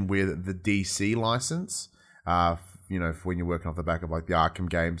conjunction with the DC license. You know, for when you're working off the back of like the Arkham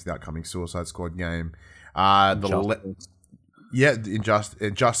games, the upcoming Suicide Squad game,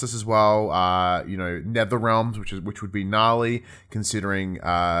 Injustice as well. You know, NetherRealms, which would be gnarly considering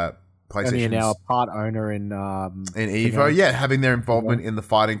PlayStation. You're now a part owner in Evo. Yeah, having their involvement in the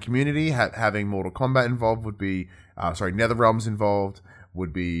fighting community, having Mortal Kombat involved would be, NetherRealms involved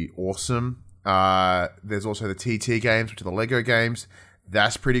would be awesome. There's also the TT games, which are the Lego games.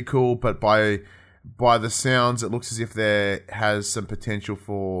 That's pretty cool, but by the sounds, it looks as if there has some potential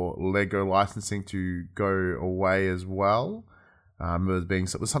for Lego licensing to go away as well. There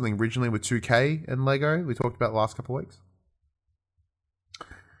was something originally with 2K and Lego we talked about the last couple of weeks.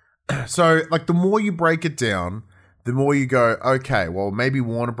 So, like, the more you break it down, the more you go, okay, well, maybe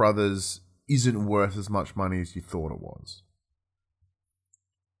Warner Brothers isn't worth as much money as you thought it was.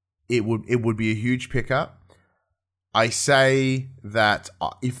 It would be a huge pickup. I say that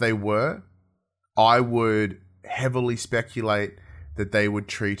if they were, I would heavily speculate that they would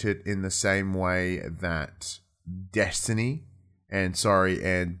treat it in the same way that Destiny and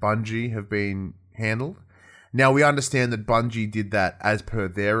Bungie have been handled. Now, we understand that Bungie did that as per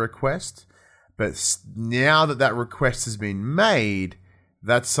their request, but now that request has been made,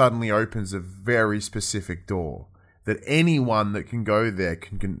 that suddenly opens a very specific door that anyone that can go there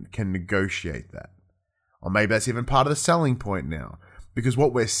can negotiate that. Or maybe that's even part of the selling point now. Because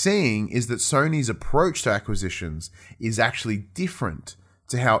what we're seeing is that Sony's approach to acquisitions is actually different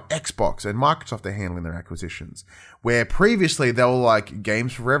to how Xbox and Microsoft are handling their acquisitions. Where previously they were like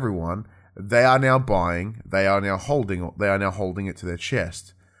games for everyone, they are now buying, they are now holding it to their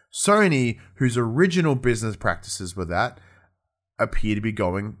chest. Sony, whose original business practices were that, appear to be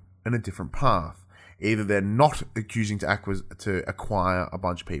going in a different path. Either they're not choosing to acquire a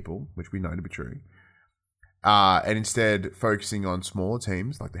bunch of people, which we know to be true, and instead focusing on smaller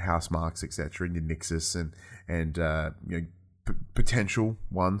teams like the Housemarques, etc., and your Nixxes and potential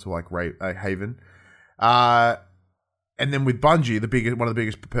ones like Haven. And then with Bungie, one of the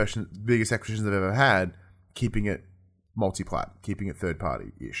biggest acquisitions they've ever had, keeping it multi-plat, keeping it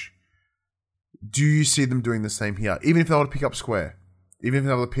third-party-ish. Do you see them doing the same here? Even if they were to pick up Square, even if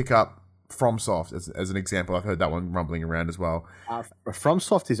they were to pick up FromSoft as an example, I've heard that one rumbling around as well.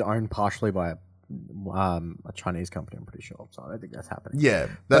 FromSoft is owned partially by a Chinese company, I'm pretty sure. So I don't think that's happening. Yeah,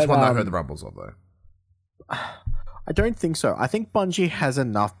 that's one that I heard the rumbles of, though. I don't think so. I think Bungie has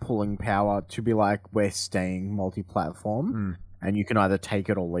enough pulling power to be like, we're staying multi-platform, and you can either take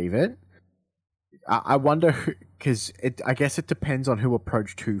it or leave it. I wonder, because I guess it depends on who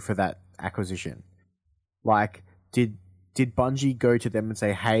approached who for that acquisition. Like, did did Bungie go to them and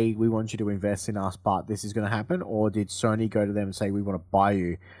say, "Hey, we want you to invest in us, but this is going to happen," or did Sony go to them and say, "We want to buy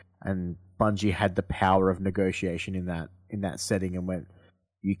you," and Bungie had the power of negotiation in that setting and went,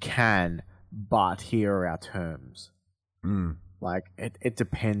 "You can, but here are our terms." Like it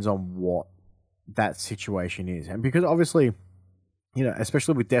depends on what that situation is, and because obviously,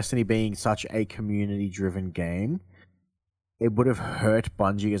 especially with Destiny being such a community-driven game, it would have hurt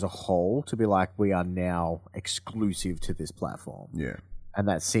Bungie as a whole to be like, we are now exclusive to this platform. Yeah. And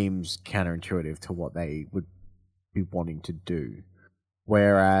that seems counterintuitive to what they would be wanting to do.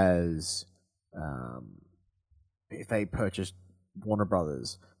 Whereas, if they purchased Warner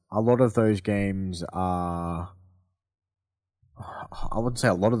Brothers, a lot of those games are... I wouldn't say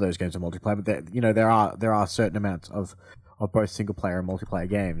a lot of those games are multiplayer, but there are certain amounts of both single-player and multiplayer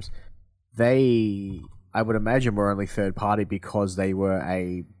games. I would imagine were only third-party because they were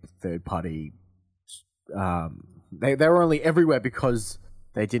a third-party... They were only everywhere because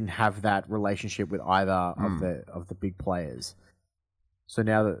they didn't have that relationship with either of the big players. So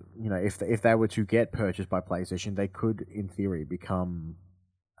now that, if they were to get purchased by PlayStation, they could, in theory, become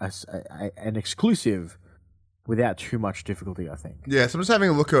an exclusive without too much difficulty, I think. Yeah, so I'm just having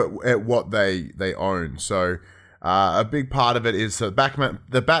a look at what they own. So... a big part of it is the Batman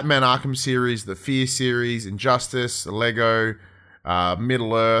Arkham series, the Fear series, Injustice, Lego,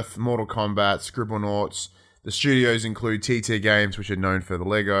 Middle-earth, Mortal Kombat, Scribblenauts. The studios include TT Games, which are known for the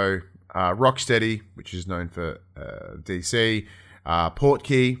Lego, Rocksteady, which is known for DC,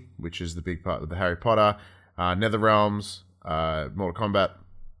 Portkey, which is the big part of the Harry Potter, NetherRealms, Mortal Kombat.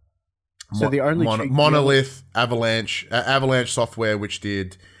 So the only Monolith, Avalanche Software, which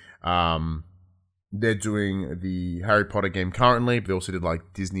did... they're doing the Harry Potter game currently, but they also did like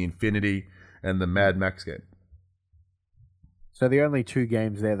Disney Infinity and the Mad Max game. So the only two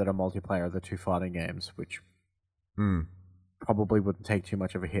games there that are multiplayer are the two fighting games, which probably wouldn't take too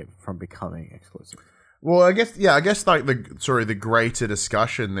much of a hit from becoming exclusive. Well, I guess like the greater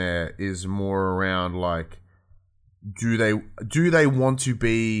discussion there is more around like, do they want to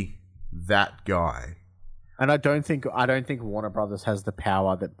be that guy? And I don't think Warner Brothers has the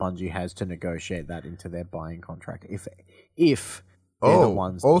power that Bungie has to negotiate that into their buying contract. If they're the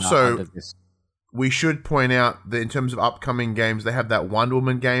ones that are under this. We should point out that in terms of upcoming games, they have that Wonder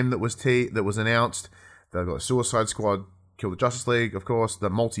Woman game that was announced. They've got Suicide Squad, Kill the Justice League, of course.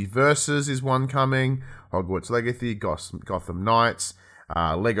 The Multiverses is one coming. Hogwarts Legacy, Gotham Knights,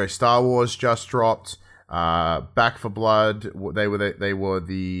 Lego Star Wars just dropped. Back for Blood, they were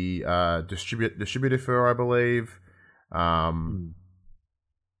the distributor for, I believe.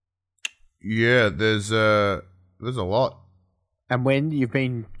 Yeah, there's a lot. And when you've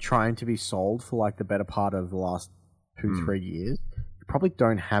been trying to be sold for like the better part of the last 2-3 years, you probably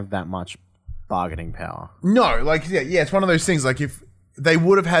don't have that much bargaining power. No, like yeah, it's one of those things. Like if they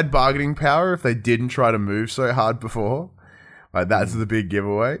would have had bargaining power if they didn't try to move so hard before, like that's the big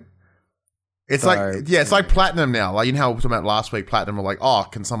giveaway. It's it's like Platinum now. Like, you know how we were talking about last week, Platinum were like, "Oh,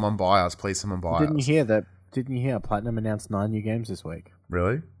 can someone buy us? Please, someone buy us." Didn't you hear Platinum announced 9 new games this week?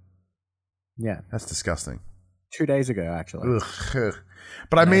 Really? Yeah. That's disgusting. 2 days ago, actually. Ugh.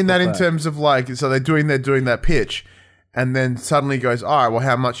 But I mean that in terms of like, so they're doing that pitch, and then suddenly goes, "All right, well,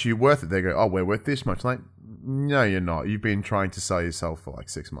 how much are you worth it?" They go, "Oh, we're worth this much." Like, no, you're not. You've been trying to sell yourself for like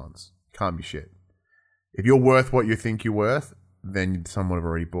 6 months. Can't be shit. If you're worth what you think you're worth, then someone have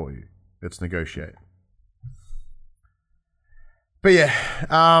already bought you. Let's negotiate. But yeah,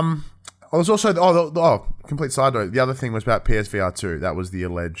 I was also complete side note. The other thing was about PSVR 2. That was the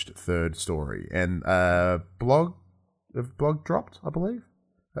alleged third story, and blog dropped, I believe,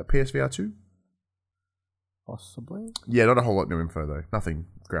 at PSVR 2. Possibly. Yeah, not a whole lot new info though. Nothing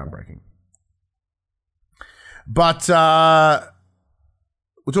groundbreaking. But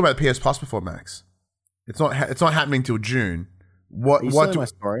we'll talk about PS Plus before, Max. It's not happening till June. What my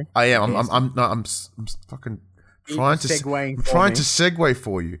story? I am. I'm fucking trying to segue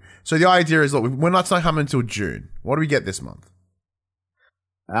for you. So the idea is, look, we're not coming until June. What do we get this month?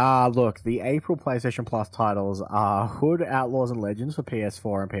 Look, the April PlayStation Plus titles are Hood, Outlaws and Legends for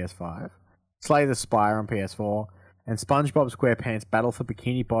PS4 and PS5, Slay the Spire on PS4, and SpongeBob SquarePants Battle for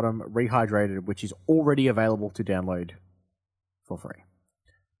Bikini Bottom Rehydrated, which is already available to download for free.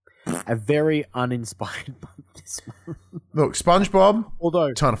 A very uninspired month this month. Look, SpongeBob,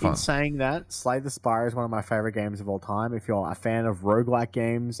 although ton of fun. In saying that, Slay the Spire is one of my favorite games of all time. If you're a fan of roguelike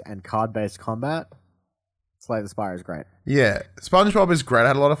games and card-based combat, Slay the Spire is great. Yeah, SpongeBob is great. I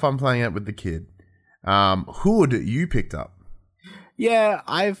had a lot of fun playing it with the kid. Hood, you picked up. Yeah,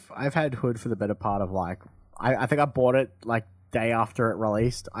 I've had Hood for the better part of like I think I bought it like day after it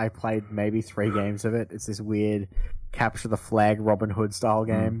released, I played maybe 3 games of it. It's this weird capture the flag Robin Hood style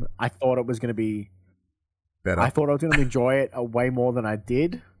game. I thought it was going to be Better. I thought I was going to enjoy it way more than I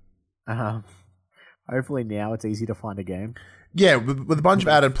did. Hopefully now it's easy to find a game. Yeah, with a bunch of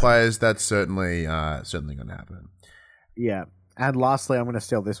added players, that's certainly going to happen. Yeah, and lastly, I'm going to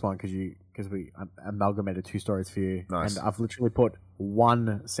steal this one because we amalgamated 2 stories for you, Nice. and I've literally put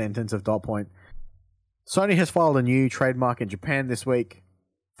one sentence of dot point. Sony has filed a new trademark in Japan this week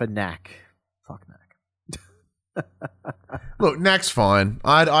for Knack. Fuck Knack. Look, Knack's fine.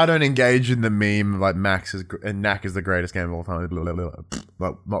 I don't engage in the meme like Knack is the greatest game of all time. Blah, blah, blah.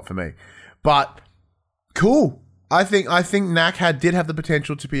 Well, not for me, but cool. I think Knack did have the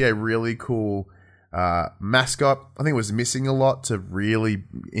potential to be a really cool mascot. I think it was missing a lot to really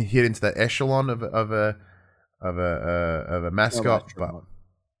hit into the echelon of a mascot. But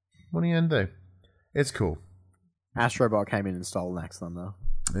what are you gonna do? It's cool. Astrobot came in and stole Knack's thunder.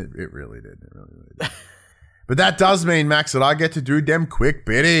 It really did. It really did. But that does mean, Max, that I get to do them quick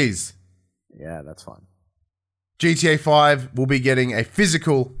biddies. Yeah, that's fine. GTA 5 will be getting a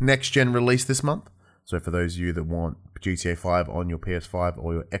physical next-gen release this month. So for those of you that want GTA 5 on your PS5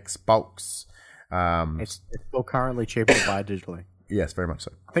 or your Xbox... It's still currently cheaper to buy digitally. Yes, very much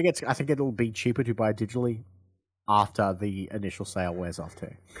so. I think it'll be cheaper to buy digitally after the initial sale wears off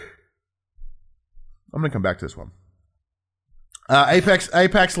too. I'm going to come back to this one.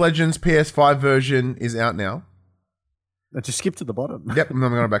 Apex Legends PS5 version is out now. Just skip to the bottom. Yep, I'm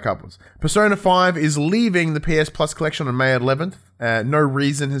going to back upwards. Persona 5 is leaving the PS Plus collection on May 11th. No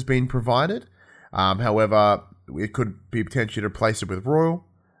reason has been provided. However, it could be potentially replaced with Royal.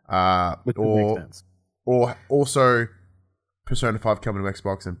 Or also Persona 5 coming to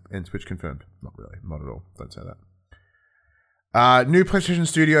Xbox and Switch confirmed. Not really. Not at all. Don't say that. New PlayStation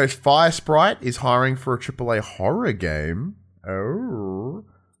Studios Firesprite is hiring for a AAA horror game. Oh.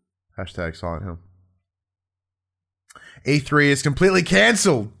 Hashtag Silent Hill. E3 is completely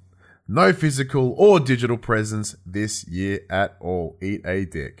cancelled. No physical or digital presence this year at all. Eat a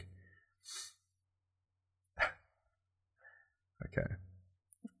dick. Okay.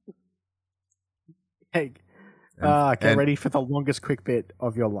 Hey, get ready for the longest quick bit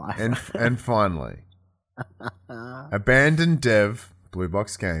of your life. And finally, Abandoned Dev, Blue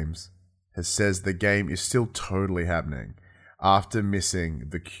Box Games, says the game is still totally happening after missing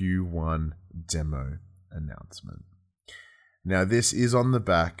the Q1 demo announcement. Now, this is on the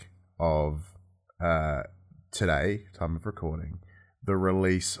back of today, time of recording, the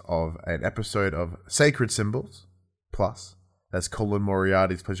release of an episode of Sacred Symbols Plus. That's Colin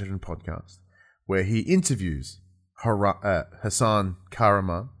Moriarty's PlayStation podcast, where he interviews Hassan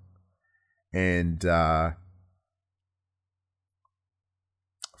Karaman and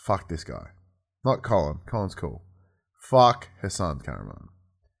fuck this guy. Not Colin. Colin's cool. Fuck Hassan Karaman.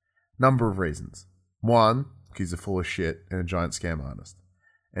 Number of reasons. 1, he's a full of shit and a giant scam artist.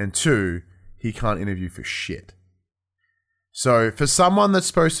 And 2, he can't interview for shit. So for someone that's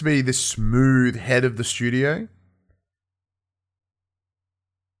supposed to be this smooth head of the studio,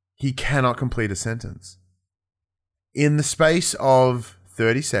 he cannot complete a sentence. In the space of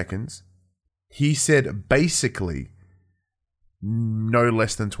 30 seconds, he said basically no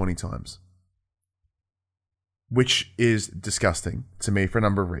less than 20 times. Which is disgusting to me for a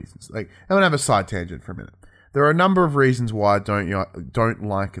number of reasons. Like, I'm going to have a side tangent for a minute. There are a number of reasons why I don't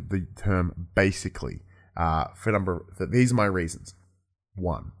like the term basically. These are my reasons.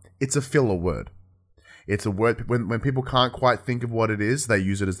 1, it's a filler word. It's a word, when people can't quite think of what it is, they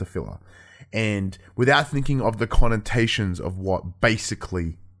use it as the filler. And without thinking of the connotations of what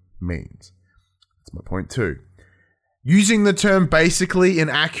basically means. That's my point 2. Using the term basically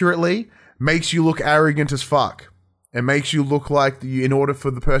inaccurately makes you look arrogant as fuck. It makes you look like in order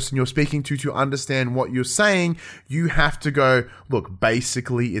for the person you're speaking to understand what you're saying, you have to go, look,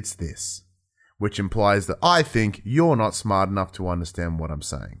 basically it's this. Which implies that I think you're not smart enough to understand what I'm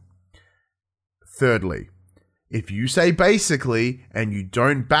saying. Thirdly, if you say basically and you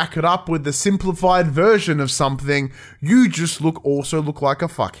don't back it up with the simplified version of something, you just also look like a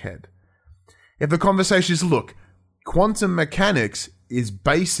fuckhead. If the conversation is, look, quantum mechanics is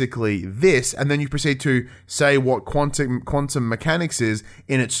basically this, and then you proceed to say what quantum mechanics is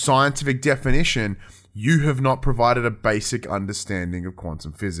in its scientific definition, you have not provided a basic understanding of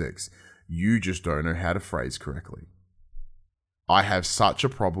quantum physics. You just don't know how to phrase correctly. I have such a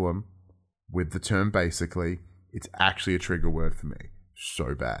problem with the term basically. It's actually a trigger word for me.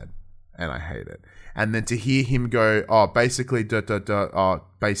 So bad. And I hate it. And then to hear him go, oh, basically,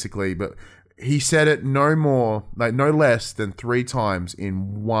 basically, but he said it no less than 3 times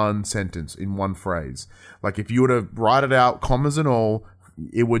in one sentence, in one phrase. Like, if you were to write it out, commas and all,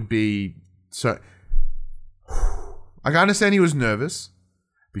 it would be so. I can understand he was nervous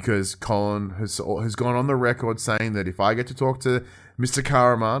because Colin has gone on the record saying that if I get to talk to Mr.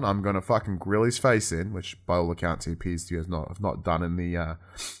 Karaman, I'm going to fucking grill his face in, which by all accounts he appears to have not done in the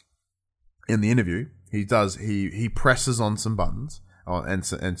interview. He does. He presses on some buttons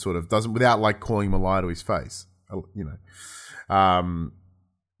and sort of doesn't, without like calling him a lie to his face, you know.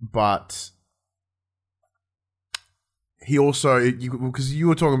 But he also, because you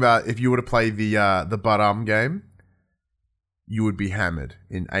were talking about if you were to play the Baram game, you would be hammered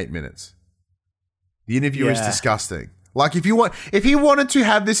in 8 minutes. The interview is disgusting. Like, if he wanted to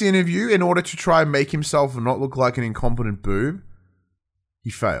have this interview in order to try and make himself not look like an incompetent boob, he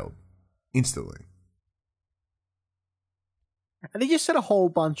failed instantly. And he just said a whole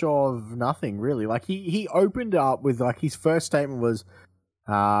bunch of nothing, really. Like, he opened up with, like, his first statement was,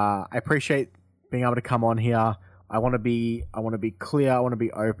 I appreciate being able to come on here. I want to be clear. I want to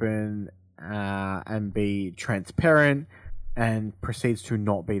be open and be transparent, and proceeds to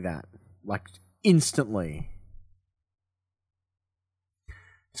not be that. Like, instantly.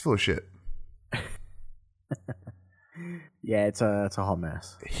 He's full of shit. Yeah, it's a hot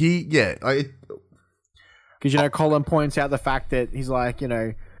mess. Because, you know, Colin points out the fact that he's like, you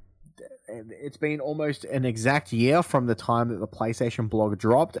know, it's been almost an exact year from the time that the PlayStation blog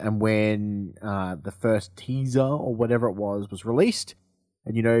dropped and when the first teaser or whatever it was released.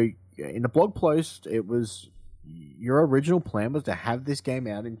 And, you know, in the blog post, it was, your original plan was to have this game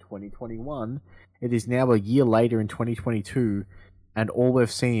out in 2021. It is now a year later in 2022, and all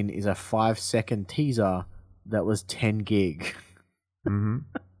we've seen is a 5-second teaser that was 10 gig. Mm-hmm.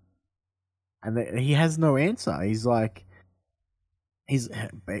 And he has no answer. He's like,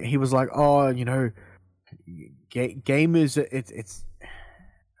 he was like, oh, you know, gamers, it's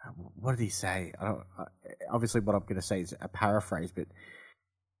what did he say? Obviously, what I'm going to say is a paraphrase, but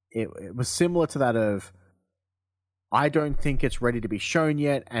it was similar to that of, I don't think it's ready to be shown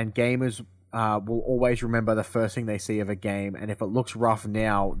yet, and gamers will always remember the first thing they see of a game, and if it looks rough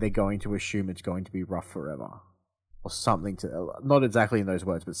now, they're going to assume it's going to be rough forever. Or something not exactly in those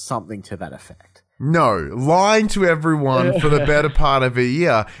words, but something to that effect. No, lying to everyone for the better part of a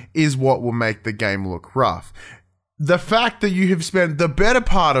year is what will make the game look rough. The fact that you have spent the better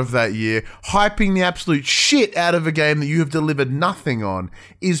part of that year hyping the absolute shit out of a game that you have delivered nothing on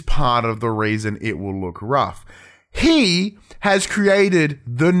is part of the reason it will look rough. He has created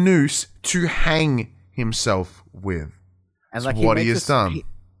the noose to hang himself with. And that's what he has done.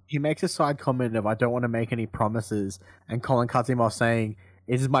 He makes a side comment of, I don't want to make any promises, and Colin cuts him off saying,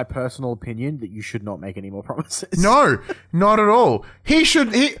 it is my personal opinion that you should not make any more promises. No, not at all.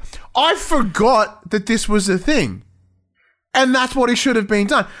 I forgot that this was a thing. And that's what he should have been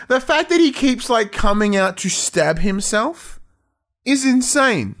done. The fact that he keeps like coming out to stab himself is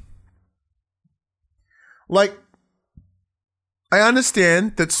insane. Like, I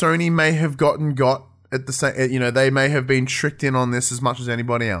understand that Sony may have got at the same, you know, they may have been tricked in on this as much as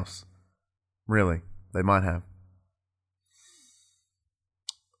anybody else. Really, they might have.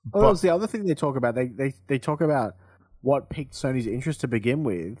 Well, that's the other thing they talk about. They talk about what piqued Sony's interest to begin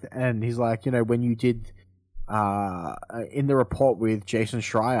with, and he's like, you know, when you did in the report with Jason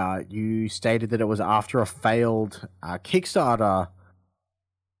Schreier, you stated that it was after a failed Kickstarter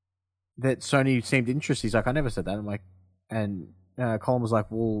that Sony seemed interested. He's like, I never said that. I'm like, and Colin was like,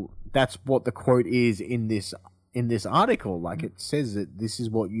 well, that's what the quote is in this article. Like, it says that this is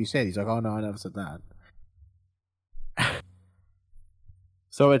what you said. He's like, oh no, I never said that.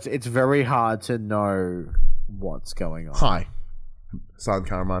 So it's very hard to know what's going on. Hi, Silent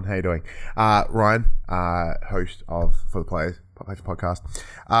Karaman. How you doing? Ryan, host of For the Players podcast.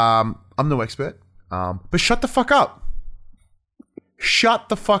 I'm no expert, but shut the fuck up. Shut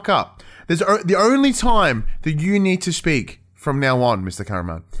the fuck up. The only time that you need to speak from now on, Mr.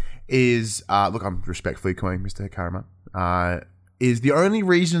 Karaman, is look, I'm respectfully calling Mr. Karaman. Is the only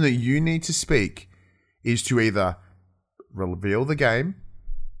reason that you need to speak is to either reveal the game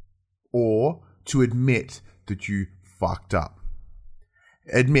or to admit that you fucked up.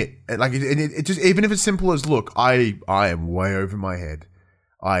 Admit, like it just, even if it's simple as, look, I am way over my head.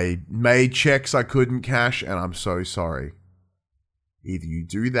 I made checks I couldn't cash, and I'm so sorry. Either you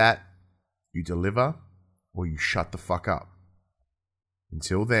do that, you deliver, or you shut the fuck up.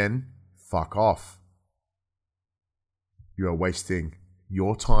 Until then, fuck off. You are wasting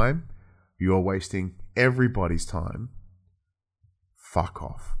your time. You are wasting everybody's time. Fuck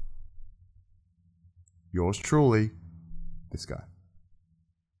off. Yours truly, this guy.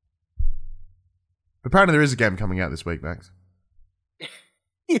 But apparently there is a game coming out this week, Max.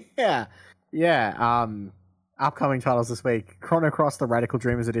 Yeah. Upcoming titles this week: Chrono Cross: The Radical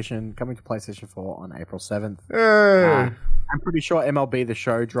Dreamers Edition coming to PlayStation 4 on April 7th. I'm pretty sure MLB The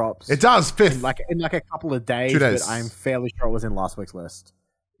Show drops. It does 5th, in like a couple of days. 2 days. But I'm fairly sure it was in last week's list.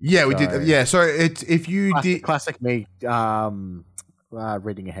 Yeah, we did. Yeah, so if you did classic me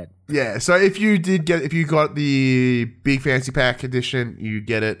reading ahead. Yeah, so if you got the Big Fancy Pack edition, you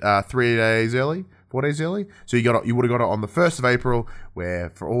get it 3 days early, 4 days early. So you would have got it on the 1st of April, where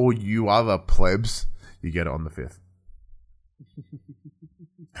for all you other plebs, you get it on the 5th.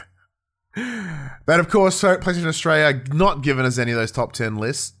 But of course, so PlayStation Australia not giving us any of those top 10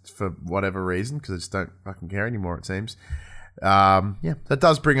 lists for whatever reason, because I just don't fucking care anymore, it seems. That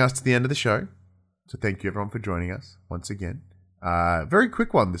does bring us to the end of the show. So thank you everyone for joining us once again. Very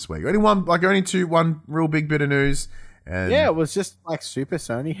quick one this week. Only one real big bit of news. And it was just like super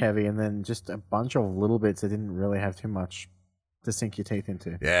Sony heavy, and then just a bunch of little bits that didn't really have too much to sink your teeth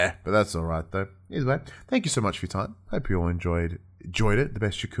into. Yeah, but that's all right though. Either way, thank you so much for your time. Hope you all enjoyed it the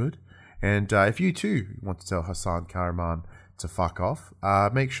best you could. And if you too want to tell Hassan Karaman to fuck off,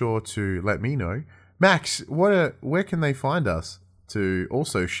 make sure to let me know. Max, where can they find us to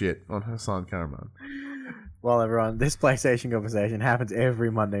also shit on Hassan Karaman? Well, everyone, this PlayStation conversation happens every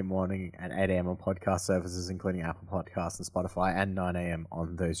Monday morning at 8 a.m. on podcast services, including Apple Podcasts and Spotify, and 9 a.m.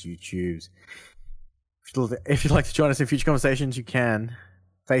 on those YouTubes. If you'd like to join us in future conversations, you can.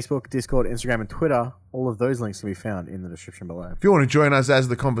 Facebook, Discord, Instagram, and Twitter. All of those links can be found in the description below. If you want to join us as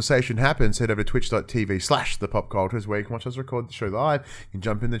the conversation happens, head over to twitch.tv/thepopcultures, where you can watch us record the show live. You can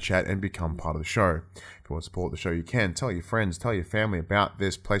jump in the chat and become part of the show. If you want to support the show, you can. Tell your friends, tell your family about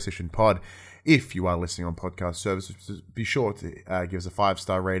this PlayStation Pod. If you are listening on podcast services, be sure to give us a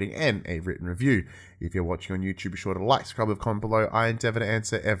 5-star rating and a written review. If you're watching on YouTube, be sure to like, subscribe, and comment below. I endeavor to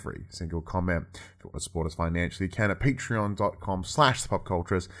answer every single comment. If you want to support us financially, you can at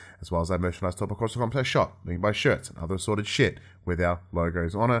patreon.com/thepopcultures, as well as our merchandise store across.com/shop. You can buy shirts and other assorted shit with our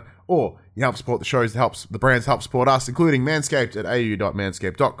logos on it. Or you help support the shows that helps the brands help support us, including Manscaped at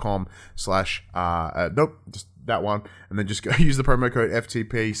au.manscaped.com/ just that one, and then just go use the promo code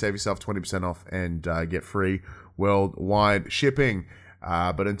FTP, save yourself 20% off, and get free worldwide shipping.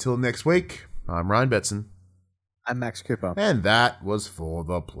 But until next week, I'm Ryan Betson. I'm Max Cooper. And that was For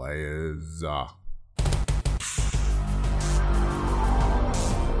the Players.